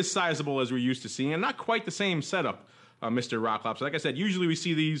quite as sizable as we're used to seeing and not quite the same setup, Mr. Rocklop. So like I said, usually we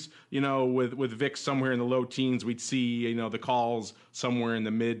see these, with VIX somewhere in the low teens. We'd see, the calls somewhere in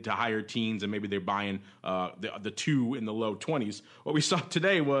the mid to higher teens, and maybe they're buying the 2 in the low 20s. What we saw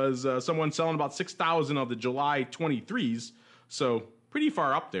today was someone selling about 6,000 of the July 23s, so pretty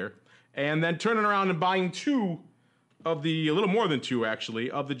far up there, and then turning around and buying 2 of a little more than 2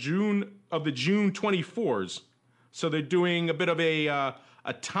 actually, of the June 24s. So they're doing a bit of a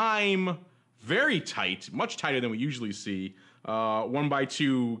time. Very tight, much tighter than we usually see. 1 by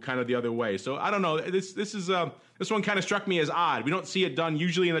 2, kind of the other way. So I don't know. This one kind of struck me as odd. We don't see it done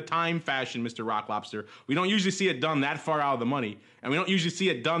usually in the time fashion, Mr. Rock Lobster. We don't usually see it done that far out of the money, and we don't usually see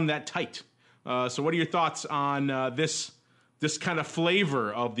it done that tight. So what are your thoughts on this kind of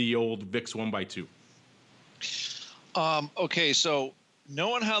flavor of the old VIX 1 by 2? Okay, so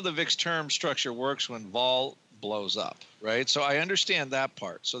knowing how the VIX term structure works when vol blows up, right? So I understand that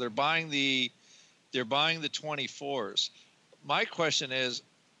part. So they're buying the 24s. My question is,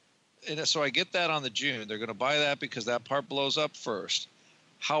 and so I get that on the June. They're going to buy that because that part blows up first.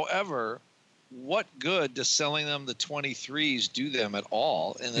 However, what good does selling them the 23s do them at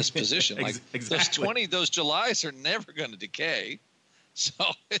all in this position? Like exactly. those Julys are never going to decay. So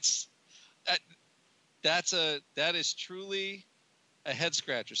that is truly a head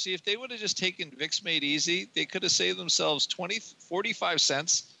scratcher. See, if they would have just taken VIX Made Easy, they could have saved themselves 45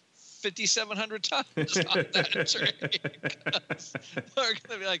 cents, 5,700 times on that trade. They're going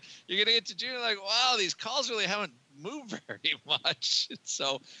to be like, you're going to get to June, like, wow, these calls really haven't moved very much.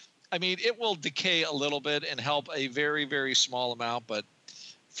 So, I mean, it will decay a little bit and help a very, very small amount. But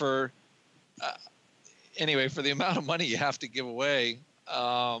anyway, for the amount of money you have to give away,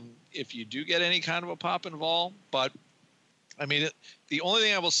 if you do get any kind of a pop and vol, but I mean, the only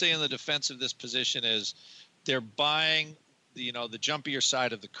thing I will say in the defense of this position is they're buying, the jumpier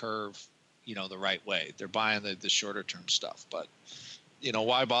side of the curve, the right way. They're buying the shorter term stuff. But,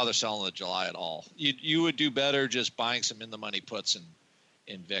 why bother selling the July at all? You would do better just buying some in the money puts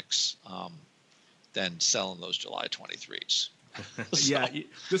in VIX than selling those July 23s. Yeah,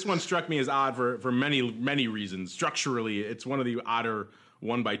 this one struck me as odd for many, many reasons. Structurally, it's one of the odder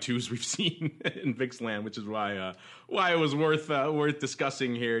 1 by 2s we've seen in VIX land, which is why it was worth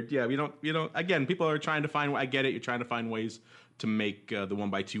discussing here. Yeah, we don't. Again, people are trying to find. I get it. You're trying to find ways to make the 1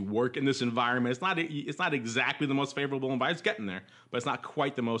 by 2 work in this environment. It's not exactly the most favorable environment. It's getting there, but it's not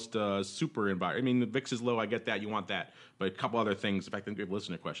quite the most super environment. I mean, the VIX is low. I get that. You want that, but a couple other things. In fact, I think we have a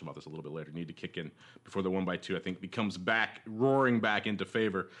listener question about this a little bit later. Need to kick in before the 1 by 2. I think becomes roaring back into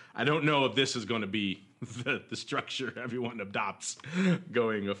favor. I don't know if this is going to be the structure everyone adopts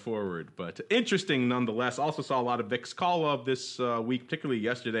going forward, but interesting nonetheless. Also saw a lot of VIX call of this week, particularly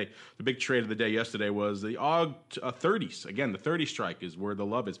yesterday. The big trade of the day yesterday was the AUG 30s. Again, the 30 strike is where the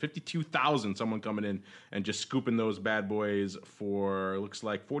love is. 52,000, someone coming in and just scooping those bad boys for, looks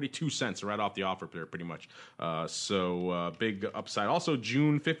like 42 cents right off the offer there, pretty much. So big upside. Also,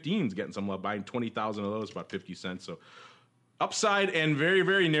 June 15's getting some love, buying 20,000 of those, about 50 cents. So upside and very,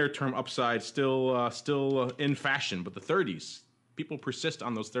 very near-term upside still in fashion. But the 30s, people persist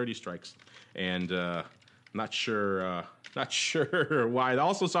on those 30 strikes. And not sure why. I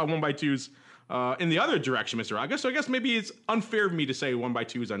also saw 1 by 2s in the other direction, Mr. August. So I guess maybe it's unfair of me to say 1 by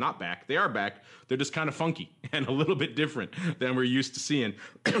 2s are not back. They are back. They're just kind of funky and a little bit different than we're used to seeing.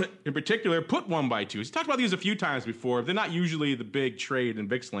 In particular, put 1 by 2s. We talked about these a few times before. They're not usually the big trade in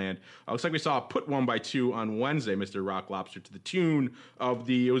VIX land. Looks like we saw a put 1 by 2 on Wednesday, Mr. Rock Lobster, to the tune of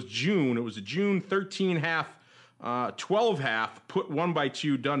it was a June 13 half, 12 half, put 1 by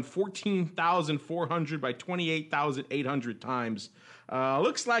 2, done 14,400 by 28,800 times.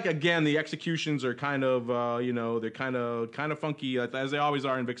 Looks like, again, the executions are kind of, they're kind of funky, as they always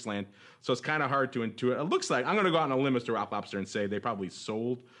are in VIX land. So it's kind of hard to intuit. It looks like, I'm going to go out on a limb, Mr. Rock Lobster, and say they probably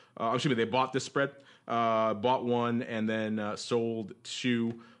sold, they bought this spread, bought 1 and then sold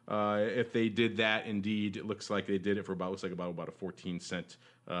 2. if they did that. Indeed, it looks like they did it for about a 14-cent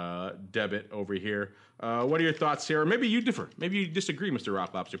debit over here. What are your thoughts, Sarah? Maybe you differ. Maybe you disagree, Mr.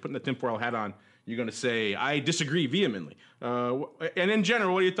 Rock Lobster. Putting the tinfoil hat on, you're going to say, I disagree vehemently. And in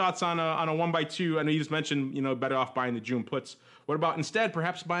general, what are your thoughts on a 1x2? I know you just mentioned, better off buying the June puts. What about instead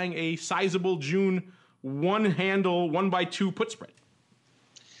perhaps buying a sizable June one-handle 1x2 put spread?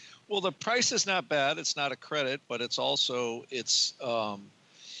 Well, the price is not bad. It's not a credit, but it's also it's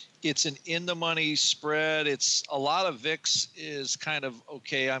an in-the-money spread. It's a lot of VIX is kind of,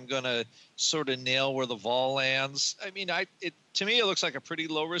 okay, I'm going to sort of nail where the vol lands. I mean, to me, it looks like a pretty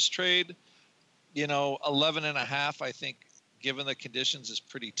low-risk trade. 11.5, I think, given the conditions, is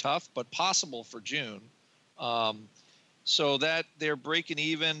pretty tough, but possible for June. So that they're breaking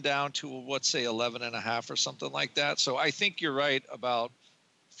even down to, let's say, 11.5 or something like that. So I think you're right about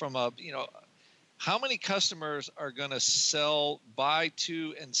how many customers are going to buy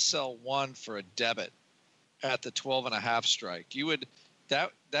 2 and sell 1 for a debit at the 12.5 strike?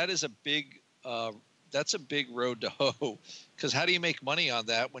 That is a big that's a big road to hoe, because how do you make money on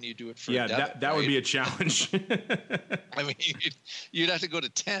that when you do it for a debit? that would be a challenge. I mean, you'd have to go to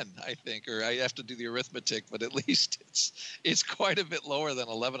 10, I think, or I have to do the arithmetic, but at least it's quite a bit lower than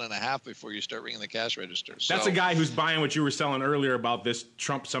 11.5 before you start ringing the cash register. So, that's a guy who's buying what you were selling earlier about this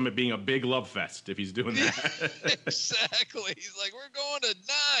Trump summit being a big love fest, if he's doing that. Exactly. He's like, we're going to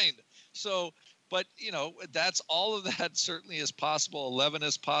 9. So, but, that's all of that certainly is possible. 11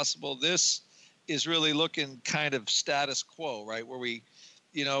 is possible. This is really looking kind of status quo, right? Where we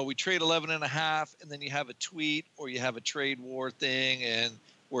trade 11.5, and then you have a tweet or you have a trade war thing, and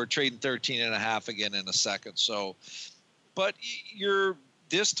we're trading 13.5 again in a second. So, but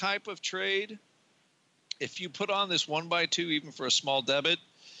this type of trade, if you put on this 1x2, even for a small debit,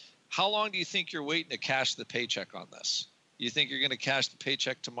 how long do you think you're waiting to cash the paycheck on this? You think you're going to cash the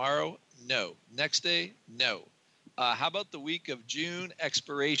paycheck tomorrow? No. Next day? No. How about the week of June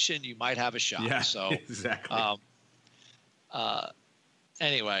expiration? You might have a shot. Yeah, so exactly.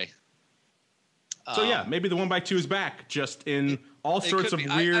 Anyway. So yeah, maybe the 1x2 is back, just in all sorts of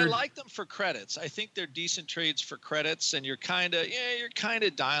weird. I like them for credits. I think they're decent trades for credits, and you're kind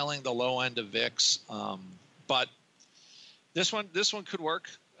of dialing the low end of VIX. But this one could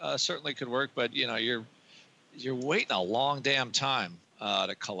work. Certainly could work. But you're waiting a long damn time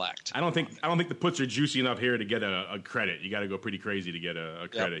to collect. I don't think the puts are juicy enough here to get a credit. You got to go pretty crazy to get a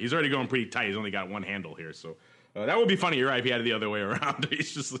credit. Yep. He's already going pretty tight. He's only got one handle here, so that would be funny. You're right. If he had it the other way around,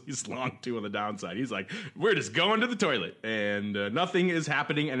 he's long 2 on the downside. He's like, we're just going to the toilet, and nothing is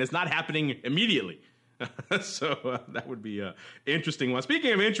happening, and it's not happening immediately. So that would be an interesting one.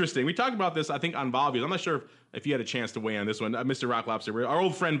 Speaking of interesting, we talked about this, I think, on vol views. I'm not sure if you had a chance to weigh on this one. Mr. Rock Lobster, our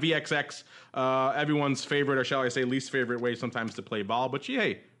old friend VXX, everyone's favorite, or shall I say least favorite way sometimes to play vol. But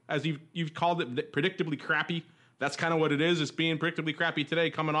hey, as you've called it predictably crappy, that's kind of what it is. It's being predictably crappy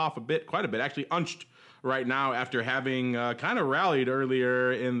today, coming off quite a bit, actually unched right now after having kind of rallied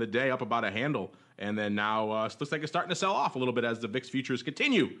earlier in the day up about a handle. And then now it looks like it's starting to sell off a little bit as the VIX futures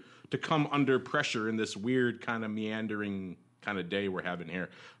continue to come under pressure in this weird kind of meandering kind of day we're having here.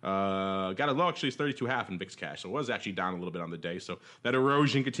 Got a low, actually, it's 32.5 in VIX Cash, so it was actually down a little bit on the day. So that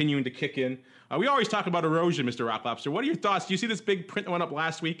erosion continuing to kick in. We always talk about erosion, Mr. Rock Lobster. What are your thoughts? Do you see this big print that went up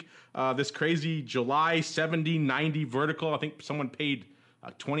last week? This crazy July 70-90 vertical. I think someone paid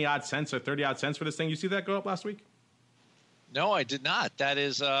 20-odd cents or 30-odd cents for this thing. You see that go up last week? No, I did not. That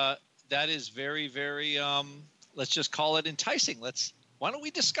is very, very, let's just call it enticing. Why don't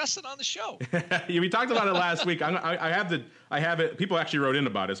we discuss it on the show? Yeah, we talked about it last week. I have it. People actually wrote in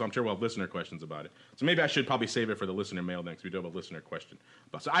about it, so I'm sure we'll have listener questions about it. So maybe I should probably save it for the listener mail next. We do have a listener question.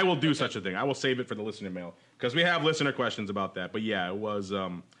 So I will do such a thing. I will save it for the listener mail because we have listener questions about that. But yeah, it was,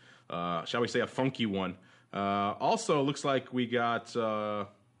 shall we say, a funky one. Also, it looks like we got the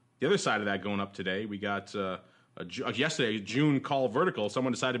other side of that going up today. We got yesterday, June call vertical.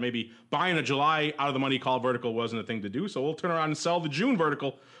 Someone decided maybe buying a July out of the money call vertical wasn't a thing to do. So we'll turn around and sell the June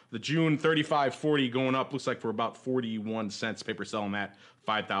vertical. The June 35.40 going up looks like for about 41 cents. Paper selling that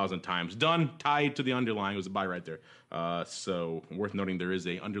 5,000 times. Done, tied to the underlying. It was a buy right there. So worth noting there is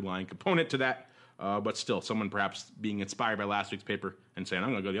a underlying component to that. But still, someone perhaps being inspired by last week's paper and saying,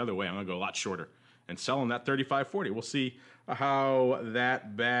 I'm going to go the other way. I'm going to go a lot shorter and selling that 35.40. We'll see how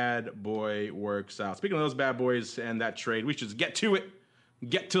that bad boy works out. Speaking of those bad boys and that trade, we should just get to it.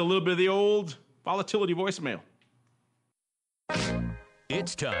 Get to a little bit of the old volatility voicemail.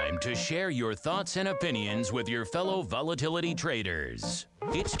 It's time to share your thoughts and opinions with your fellow volatility traders.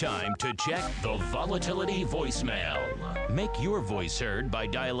 It's time to check the volatility voicemail. Make your voice heard by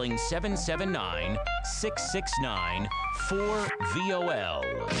dialing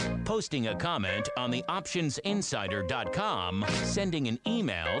 779-669-4VOL. Posting a comment on the optionsinsider.com, sending an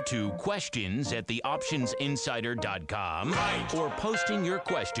email to questions@theoptionsinsider.com, or posting your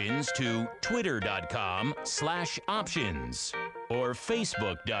questions to twitter.com/options or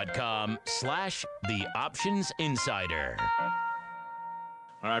facebook.com/theoptionsinsider.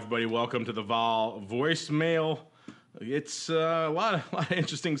 All right, everybody, welcome to the Vol voicemail. It's a lot of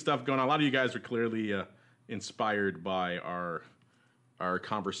interesting stuff going on. A lot of you guys are clearly inspired by our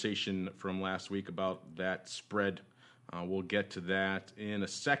conversation from last week about that spread. We'll get to that in a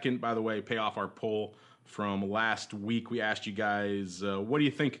second. By the way, pay off our poll from last week. We asked you guys, what do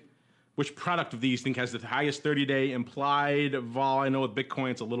you think? Which product of these think has the highest 30-day implied vol? I know with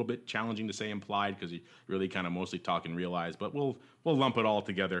Bitcoin it's a little bit challenging to say implied because you're really kind of mostly talking realized, but we'll lump it all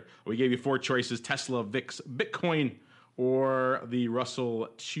together. We gave you 4 choices: Tesla, VIX, Bitcoin, or the Russell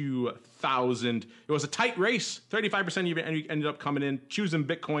 2000. It was a tight race. 35% of you ended up coming in, choosing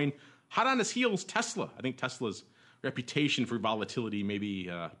Bitcoin. Hot on its heels, Tesla. I think Tesla's reputation for volatility maybe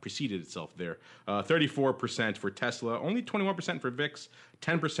preceded itself there. 34% for Tesla, only 21% for VIX,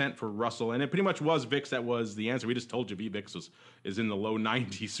 10% for Russell, and it pretty much was VIX that was the answer. We just told you VVIX is in the low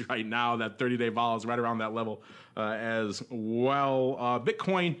 90s right now. That 30-day vol is right around that level as well.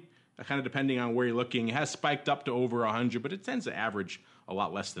 Bitcoin, kind of depending on where you're looking, has spiked up to over 100, but it tends to average a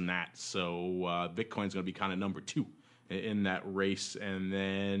lot less than that. So Bitcoin's going to be kind of number 2 in that race, and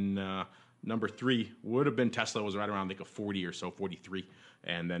then number 3 would have been Tesla, was right around, I think, a 40 or so, 43.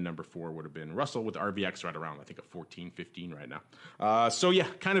 And then number 4 would have been Russell with RVX right around, I think, a 14, 15 right now. So, yeah,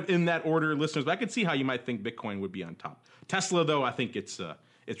 kind of in that order, listeners. But I can see how you might think Bitcoin would be on top. Tesla, though, I think its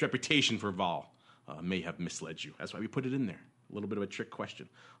reputation for vol may have misled you. That's why we put it in there. A little bit of a trick question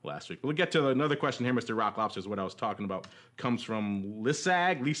last week. We'll get to another question here, Mr. Rock Lobster, is what I was talking about. Comes from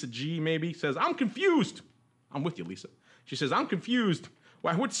Lisag, Lisa G, maybe. Says, I'm confused. I'm with you, Lisa. She says, I'm confused.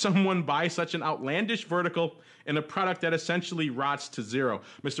 Why would someone buy such an outlandish vertical in a product that essentially rots to zero?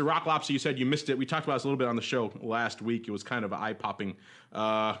 Mr. Rock Lobster, you said you missed it. We talked about this a little bit on the show last week. It was kind of eye-popping.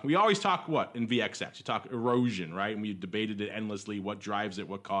 We always talk, what, in VXX? You talk erosion, right? And we debated it endlessly. What drives it?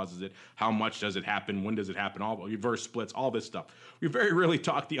 What causes it? How much does it happen? When does it happen? All reverse splits, all this stuff. We very rarely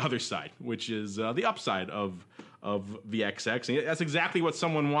talk the other side, which is the upside of VXX. And that's exactly what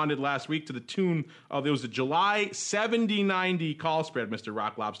someone wanted last week, to the tune of, it was the July 70-90 call spread, Mr.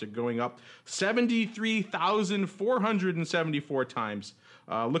 Rock Lobster, going up 73,474 times.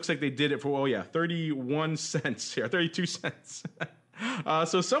 Looks like they did it for, 31 cents here, 32 cents.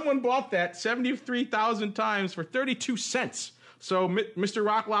 So someone bought that 73,000 times for 32 cents. So Mr.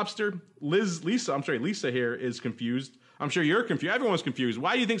 Rock Lobster, Lisa here is confused. I'm sure you're confused. Everyone's confused.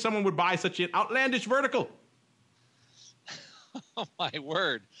 Why do you think someone would buy such an outlandish vertical? Oh, my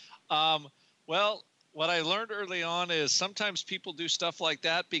word. Well, what I learned early on is sometimes people do stuff like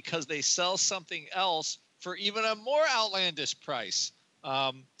that because they sell something else for even a more outlandish price.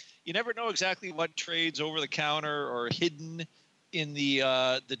 You never know exactly what trades over the counter or hidden in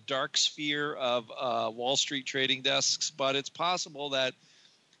the dark sphere of Wall Street trading desks, but it's possible that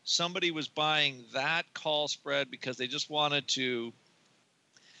somebody was buying that call spread because they just wanted to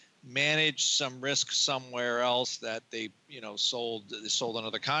manage some risk somewhere else that they sold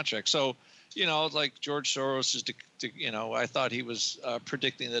another contract. So like George Soros is I thought he was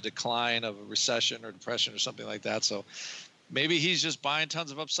predicting the decline of a recession or depression or something like that. So maybe he's just buying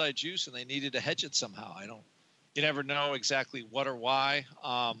tons of upside juice and they needed to hedge it somehow. You never know exactly what or why.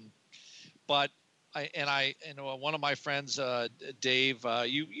 But one of my friends, Dave,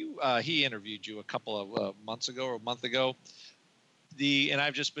 he interviewed you a couple of months ago or a month ago. And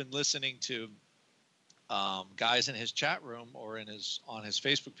I've just been listening to guys in his chat room or on his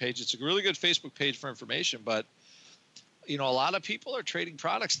Facebook page. It's a really good Facebook page for information, but a lot of people are trading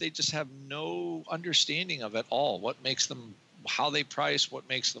products. They just have no understanding of it all. What makes them, how they price, what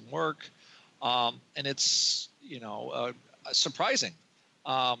makes them work. And it's, surprising.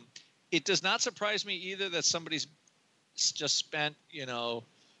 It does not surprise me either that somebody's just spent,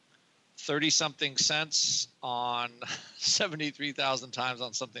 30-something cents on 73,000 times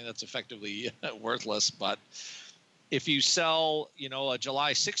on something that's effectively worthless. But if you sell, a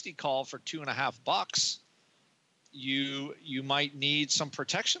July 60 call for $2.50, you might need some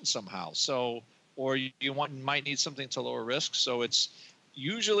protection somehow. So, or might need something to lower risk. So it's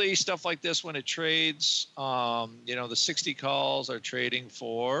usually stuff like this when it trades. The 60 calls are trading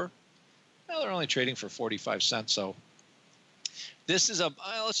for, they're only trading for 45 cents. So this is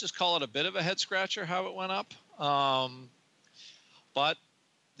let's just call it a bit of a head scratcher how it went up. But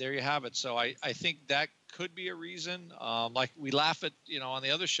there you have it. So I think that could be a reason. Like we laugh at, on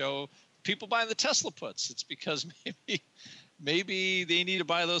the other show, people buying the Tesla puts. It's because maybe they need to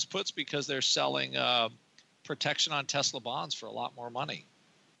buy those puts because they're selling protection on Tesla bonds for a lot more money.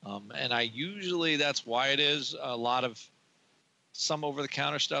 And that's why it is. A lot of some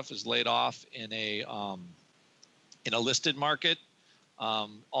over-the-counter stuff is laid off in a listed market.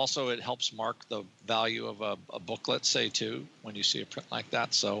 Also, it helps mark the value of a book, let's say, too, when you see a print like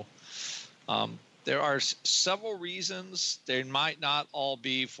that. So there are several reasons. They might not all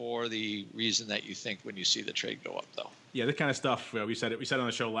be for the reason that you think when you see the trade go up, though. Yeah, this kind of stuff, we said on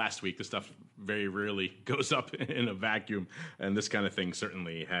the show last week, this stuff very rarely goes up in a vacuum. And this kind of thing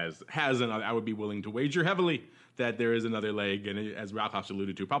certainly has another. I would be willing to wager heavily that there is another leg, and as Ralph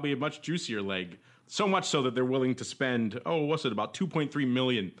alluded to, probably a much juicier leg. So much so that they're willing to spend, about $2.3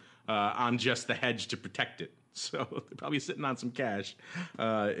 million on just the hedge to protect it. So they're probably sitting on some cash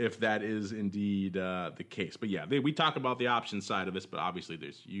if that is indeed the case. But yeah, we talk about the option side of this, but obviously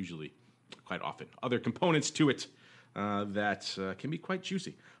there's usually quite often other components to it that can be quite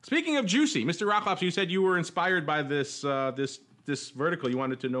juicy. Speaking of juicy, Mr. Rocklops, you said you were inspired by this vertical. You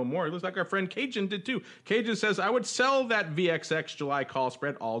wanted to know more. It looks like our friend Cajun did too. Cajun says, I would sell that VXX July call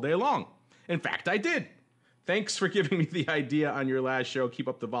spread all day long. In fact, I did. Thanks for giving me the idea on your last show. Keep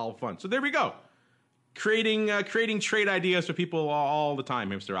up the vol fun. So there we go. Creating trade ideas for people all the time,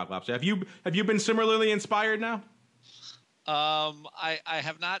 Mr. Rocklops. Have you been similarly inspired now? I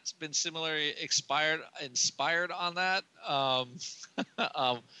have not been similarly inspired on that.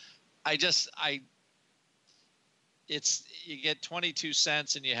 You get 22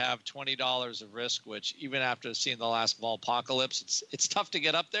 cents and you have $20 of risk, which even after seeing the last vol-apocalypse, it's tough to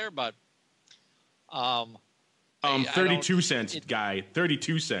get up there, but 32 cents, guy.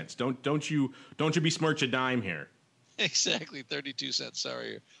 32 cents. Don't you besmirch a dime here. Exactly, 32 cents.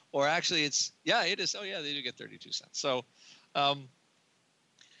 Sorry. Or actually, it is. Oh yeah, they do get 32 cents. So, I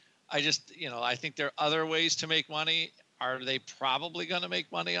think there are other ways to make money. Are they probably going to make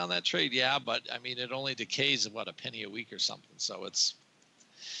money on that trade? Yeah, but I mean, it only decays at a penny a week or something. So it's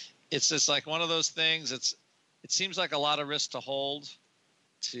just like one of those things. It seems like a lot of risk to hold.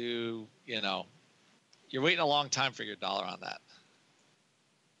 You're waiting a long time for your dollar on that.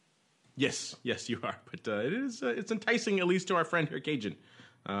 Yes, you are. But it's enticing, at least to our friend here, Cajun.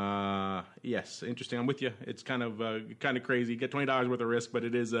 Yes, interesting. I'm with you. It's kind of crazy. You get $20 worth of risk, but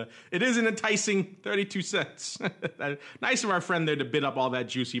it is an enticing 32 cents. Nice of our friend there to bid up all that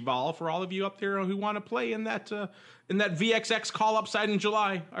juicy vol for all of you up there who want to play in that VXX call upside in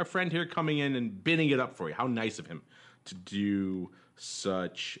July. Our friend here coming in and bidding it up for you. How nice of him to do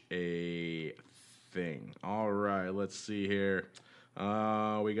such a thing. All right, let's see here.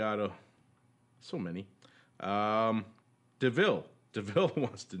 We got so many. DeVille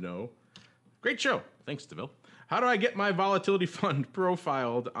wants to know. Great show. Thanks, DeVille. How do I get my volatility fund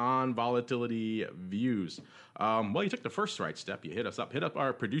profiled on Volatility Views? Well, you took the first right step. You hit us up. Hit up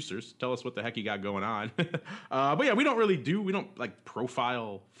our producers. Tell us what the heck you got going on. But yeah, we don't like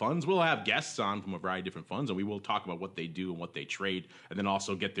profile funds. We'll have guests on from a variety of different funds, and we will talk about what they do and what they trade, and then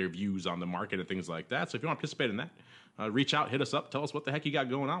also get their views on the market and things like that. So if you want to participate in that, reach out, hit us up, tell us what the heck you got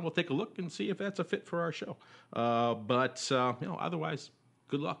going on. We'll take a look and see if that's a fit for our show. Otherwise,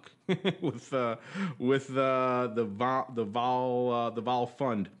 good luck with the vol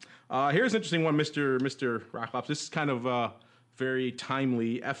fund. Here's an interesting one, Mr. Rocklops. This is kind of very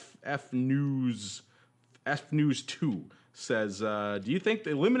timely. F News 2 says, do you think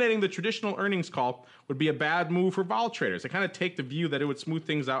eliminating the traditional earnings call would be a bad move for vol traders? I kind of take the view that it would smooth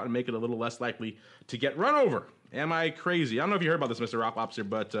things out and make it a little less likely to get run over. Am I crazy? I don't know if you heard about this, Mr. Rocklobster,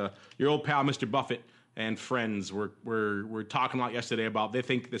 but your old pal, Mr. Buffett, and friends were talking a lot yesterday about they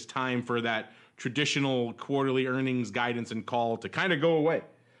think it's time for that traditional quarterly earnings guidance and call to kind of go away.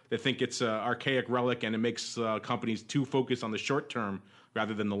 They think it's an archaic relic and it makes companies too focused on the short term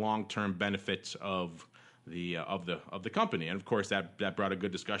rather than the long term benefits of the company. And of course, that brought a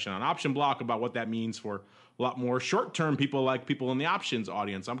good discussion on Option Block about what that means for a lot more short term people, like people in the options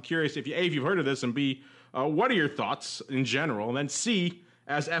audience. I'm curious if you've heard of this, and B, what are your thoughts in general? And then C,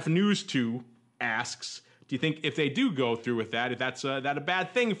 as F News 2 asks, do you think if they do go through with that, if that's that a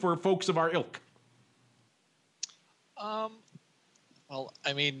bad thing for folks of our ilk? Well,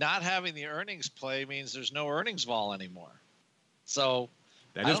 I mean, not having the earnings play means there's no earnings vol anymore. So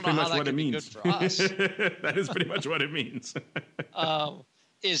that is pretty much what it means. Good for us. That is pretty much what it means.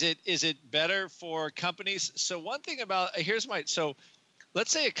 Is it better for companies? So one thing about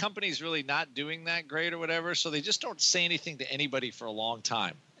let's say a company's really not doing that great or whatever, so they just don't say anything to anybody for a long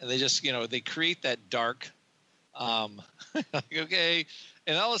time. And they just, they create that dark Okay.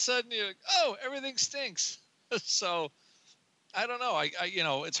 And all of a sudden you're like, oh, everything stinks. So I don't know. I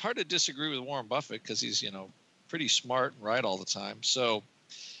it's hard to disagree with Warren Buffett because he's, pretty smart and right all the time. So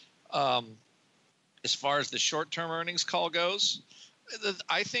as far as the short-term earnings call goes,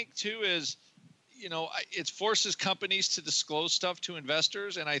 I think too is, it forces companies to disclose stuff to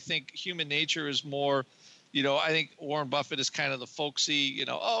investors. And I think human nature is more, I think Warren Buffett is kind of the folksy,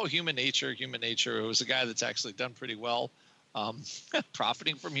 human nature. It was a guy that's actually done pretty well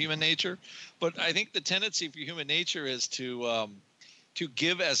profiting from human nature. But I think the tendency for human nature is to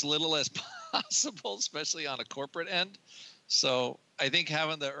give as little as possible, especially on a corporate end. So I think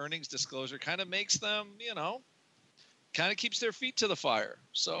having the earnings disclosure kind of makes them, kind of keeps their feet to the fire.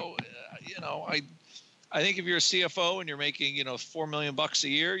 So, I think if you're a CFO and you're making, $4 million a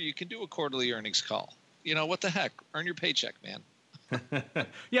year, you can do a quarterly earnings call. What the heck? Earn your paycheck, man.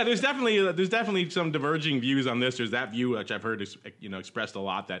 Yeah, there's definitely some diverging views on this. There's that view which I've heard expressed a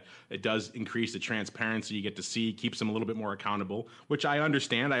lot, that it does increase the transparency you get to see, keeps them a little bit more accountable, which I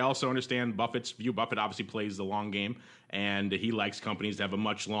understand. I also understand Buffett's view. Buffett obviously plays the long game, and he likes companies to have a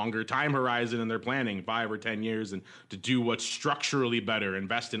much longer time horizon in their planning, 5 or 10 years, and to do what's structurally better,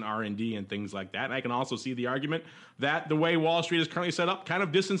 invest in R&D and things like that. And I can also see the argument that the way Wall Street is currently set up kind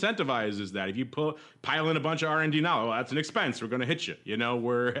of disincentivizes that. If you pile in a bunch of R&D now, well, that's an expense. We're going to hit you,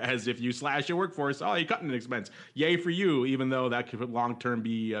 whereas if you slash your workforce, you're cutting an expense. Yay for you, even though that could long-term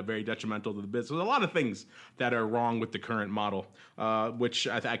be very detrimental to the business. There's a lot of things that are wrong with the current model, which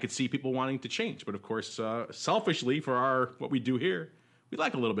I could see people wanting to change. But of course, selfishly for what we do here, we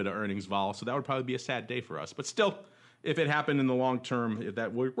like a little bit of earnings vol, so that would probably be a sad day for us. But still, if it happened in the long term, if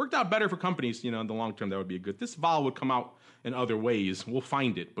that worked out better for companies, in the long term, that would be this vol would come out in other ways. We'll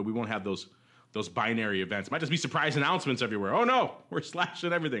find it, but we won't have those binary events. Might just be surprise announcements everywhere. Oh no, we're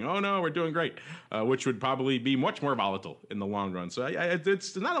slashing everything. Oh no, we're doing great, which would probably be much more volatile in the long run. So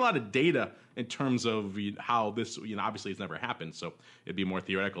it's not a lot of data in terms of how this, obviously it's never happened. So it'd be more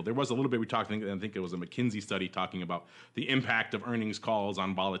theoretical. There was a little bit we talked, I think it was a McKinsey study talking about the impact of earnings calls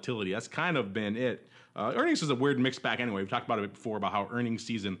on volatility. That's kind of been it. Earnings is a weird mixed bag anyway. We've talked about it before, about how earnings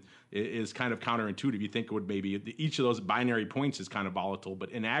season is kind of counterintuitive. You think it would maybe each of those binary points is kind of volatile,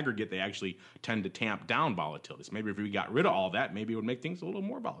 but in aggregate, they actually tend to tamp down volatility. So maybe if we got rid of all that, maybe it would make things a little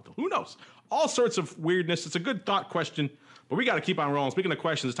more volatile. Who knows? All sorts of weirdness. It's a good thought question, but we got to keep on rolling. Speaking of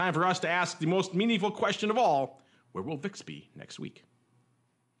questions, it's time for us to ask the most meaningful question of all. Where will VIX be next week?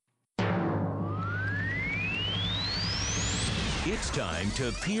 It's time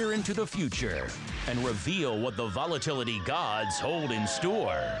to peer into the future and reveal what the volatility gods hold in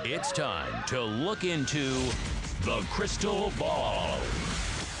store. It's time to look into the crystal ball.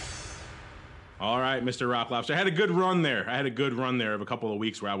 All right, Mr. Rock Lobster. I had a good run there. Of a couple of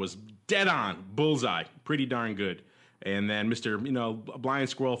weeks where I was dead on, bullseye, pretty darn good. And then Mr. Blind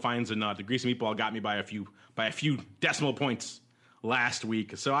Squirrel finds a nut. The greasy meatball got me by a few decimal points last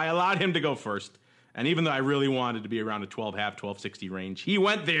week. So I allowed him to go first. And even though I really wanted to be around a 12.5, 1260 range, he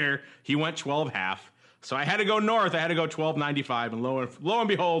went there. He went 12.5. So I had to go north. I had to go 12.95. And lo and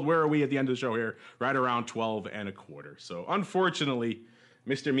behold, where are we at the end of the show here? Right around 12.25. So unfortunately,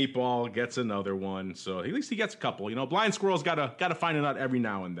 Mr. Meatball gets another one. So at least he gets a couple. Blind Squirrel's got to find a nut every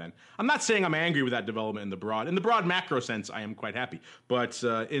now and then. I'm not saying I'm angry with that development in the broad macro sense. I am quite happy. But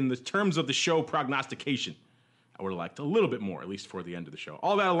in the terms of the show prognostication, I would have liked a little bit more, at least for the end of the show.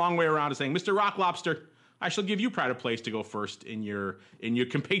 All that a long way around to saying, Mr. Rock Lobster, I shall give you pride of place to go first in your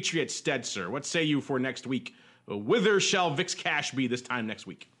compatriot stead, sir. What say you for next week? Whither shall VIX Cash be this time next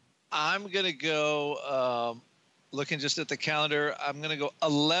week? I'm going to go, looking just at the calendar, I'm going to go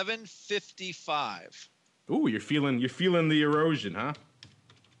 11:55. Ooh, you're feeling the erosion, huh?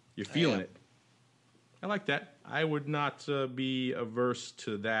 You're feeling it. I like that. I would not be averse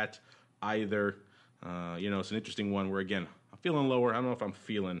to that either. It's an interesting one where, again, I'm feeling lower. I don't know if I'm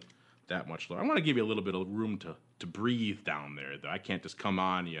feeling that much lower. I want to give you a little bit of room to breathe down there, though. I can't just come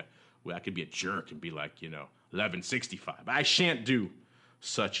on you. Well, I could be a jerk and be like, 11.65. I shan't do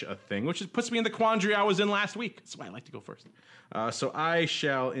such a thing, which puts me in the quandary I was in last week. That's why I like to go first. So I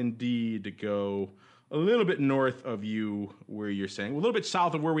shall indeed go a little bit north of you where you're saying, a little bit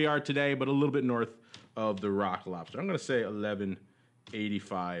south of where we are today, but a little bit north of the Rock Lobster. I'm going to say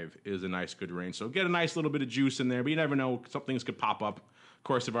 11.85 is a nice good range. So get a nice little bit of juice in there, but you never know. Some things could pop up. Of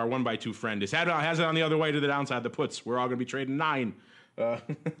course, if our 1x2 friend has it on the other way to the downside, the puts, we're all going to be trading 9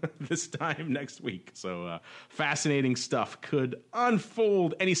 this time next week. So fascinating stuff could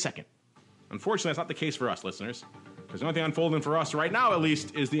unfold any second. Unfortunately, that's not the case for us, listeners, because the only thing unfolding for us right now, at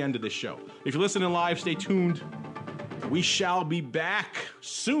least, is the end of this show. If you're listening live, stay tuned. We shall be back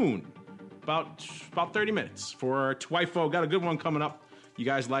soon about 30 minutes for TWIFO. Got a good one coming up. You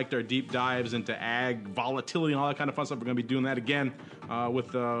guys liked our deep dives into ag, volatility, and all that kind of fun stuff. We're going to be doing that again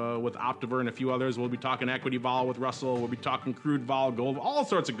with Optiver and a few others. We'll be talking equity vol with Russell. We'll be talking crude vol, gold, all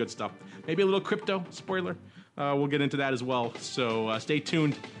sorts of good stuff. Maybe a little crypto, spoiler. We'll get into that as well. So stay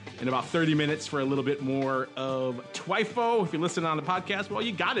tuned in about 30 minutes for a little bit more of TWIFO. If you're listening on the podcast, well,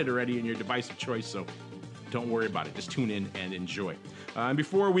 you got it already in your device of choice, so don't worry about it. Just tune in and enjoy. And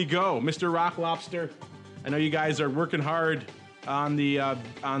before we go, Mr. Rock Lobster, I know you guys are working hard on the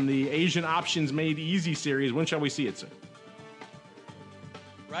Asian Options Made Easy series. When shall we see it, sir?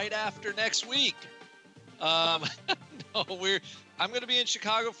 Right after next week. I'm going to be in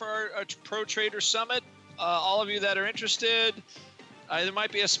Chicago for our Pro Trader Summit. All of you that are interested, there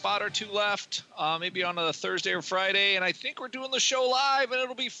might be a spot or two left, maybe on a Thursday or Friday, and I think we're doing the show live, and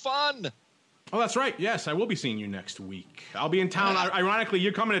it'll be fun. Oh, that's right. Yes, I will be seeing you next week. I'll be in town. Ironically,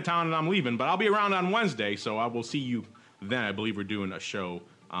 you're coming to town and I'm leaving, but I'll be around on Wednesday, so I will see you then. I believe we're doing a show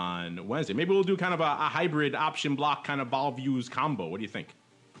on Wednesday. Maybe we'll do kind of a hybrid option block kind of vol views combo. What do you think?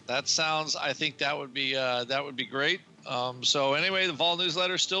 I think that would be great. So anyway, the vol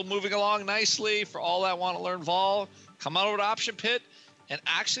newsletter is still moving along nicely. For all that want to learn vol, come on over to Option Pit and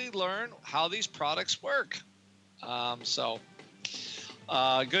actually learn how these products work. A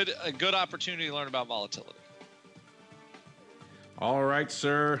good opportunity to learn about volatility. All right,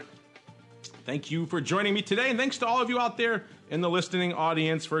 sir. Thank you for joining me today, and thanks to all of you out there in the listening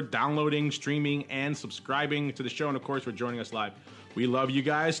audience for downloading, streaming, and subscribing to the show, and of course for joining us live. We love you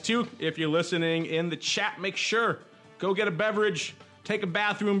guys too. If you're listening in the chat, make sure go get a beverage, take a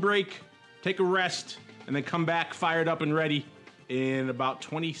bathroom break, take a rest, and then come back fired up and ready in about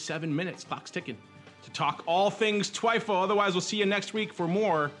 27 minutes. Clock's ticking. To talk all things TWIFO. Otherwise, we'll see you next week for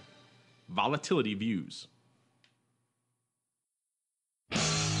more Volatility Views.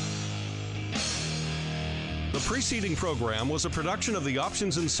 The preceding program was a production of the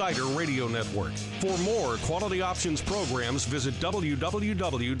Options Insider Radio Network. For more quality options programs, visit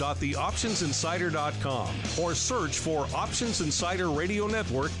www.theoptionsinsider.com or search for Options Insider Radio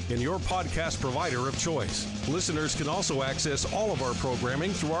Network in your podcast provider of choice. Listeners can also access all of our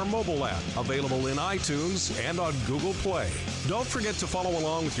programming through our mobile app, available in iTunes and on Google Play. Don't forget to follow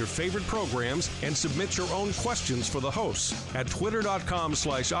along with your favorite programs and submit your own questions for the hosts at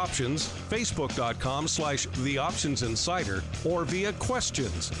twitter.com/options, facebook.com/The Options Insider, or via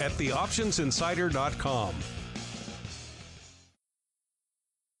questions at theoptionsinsider.com.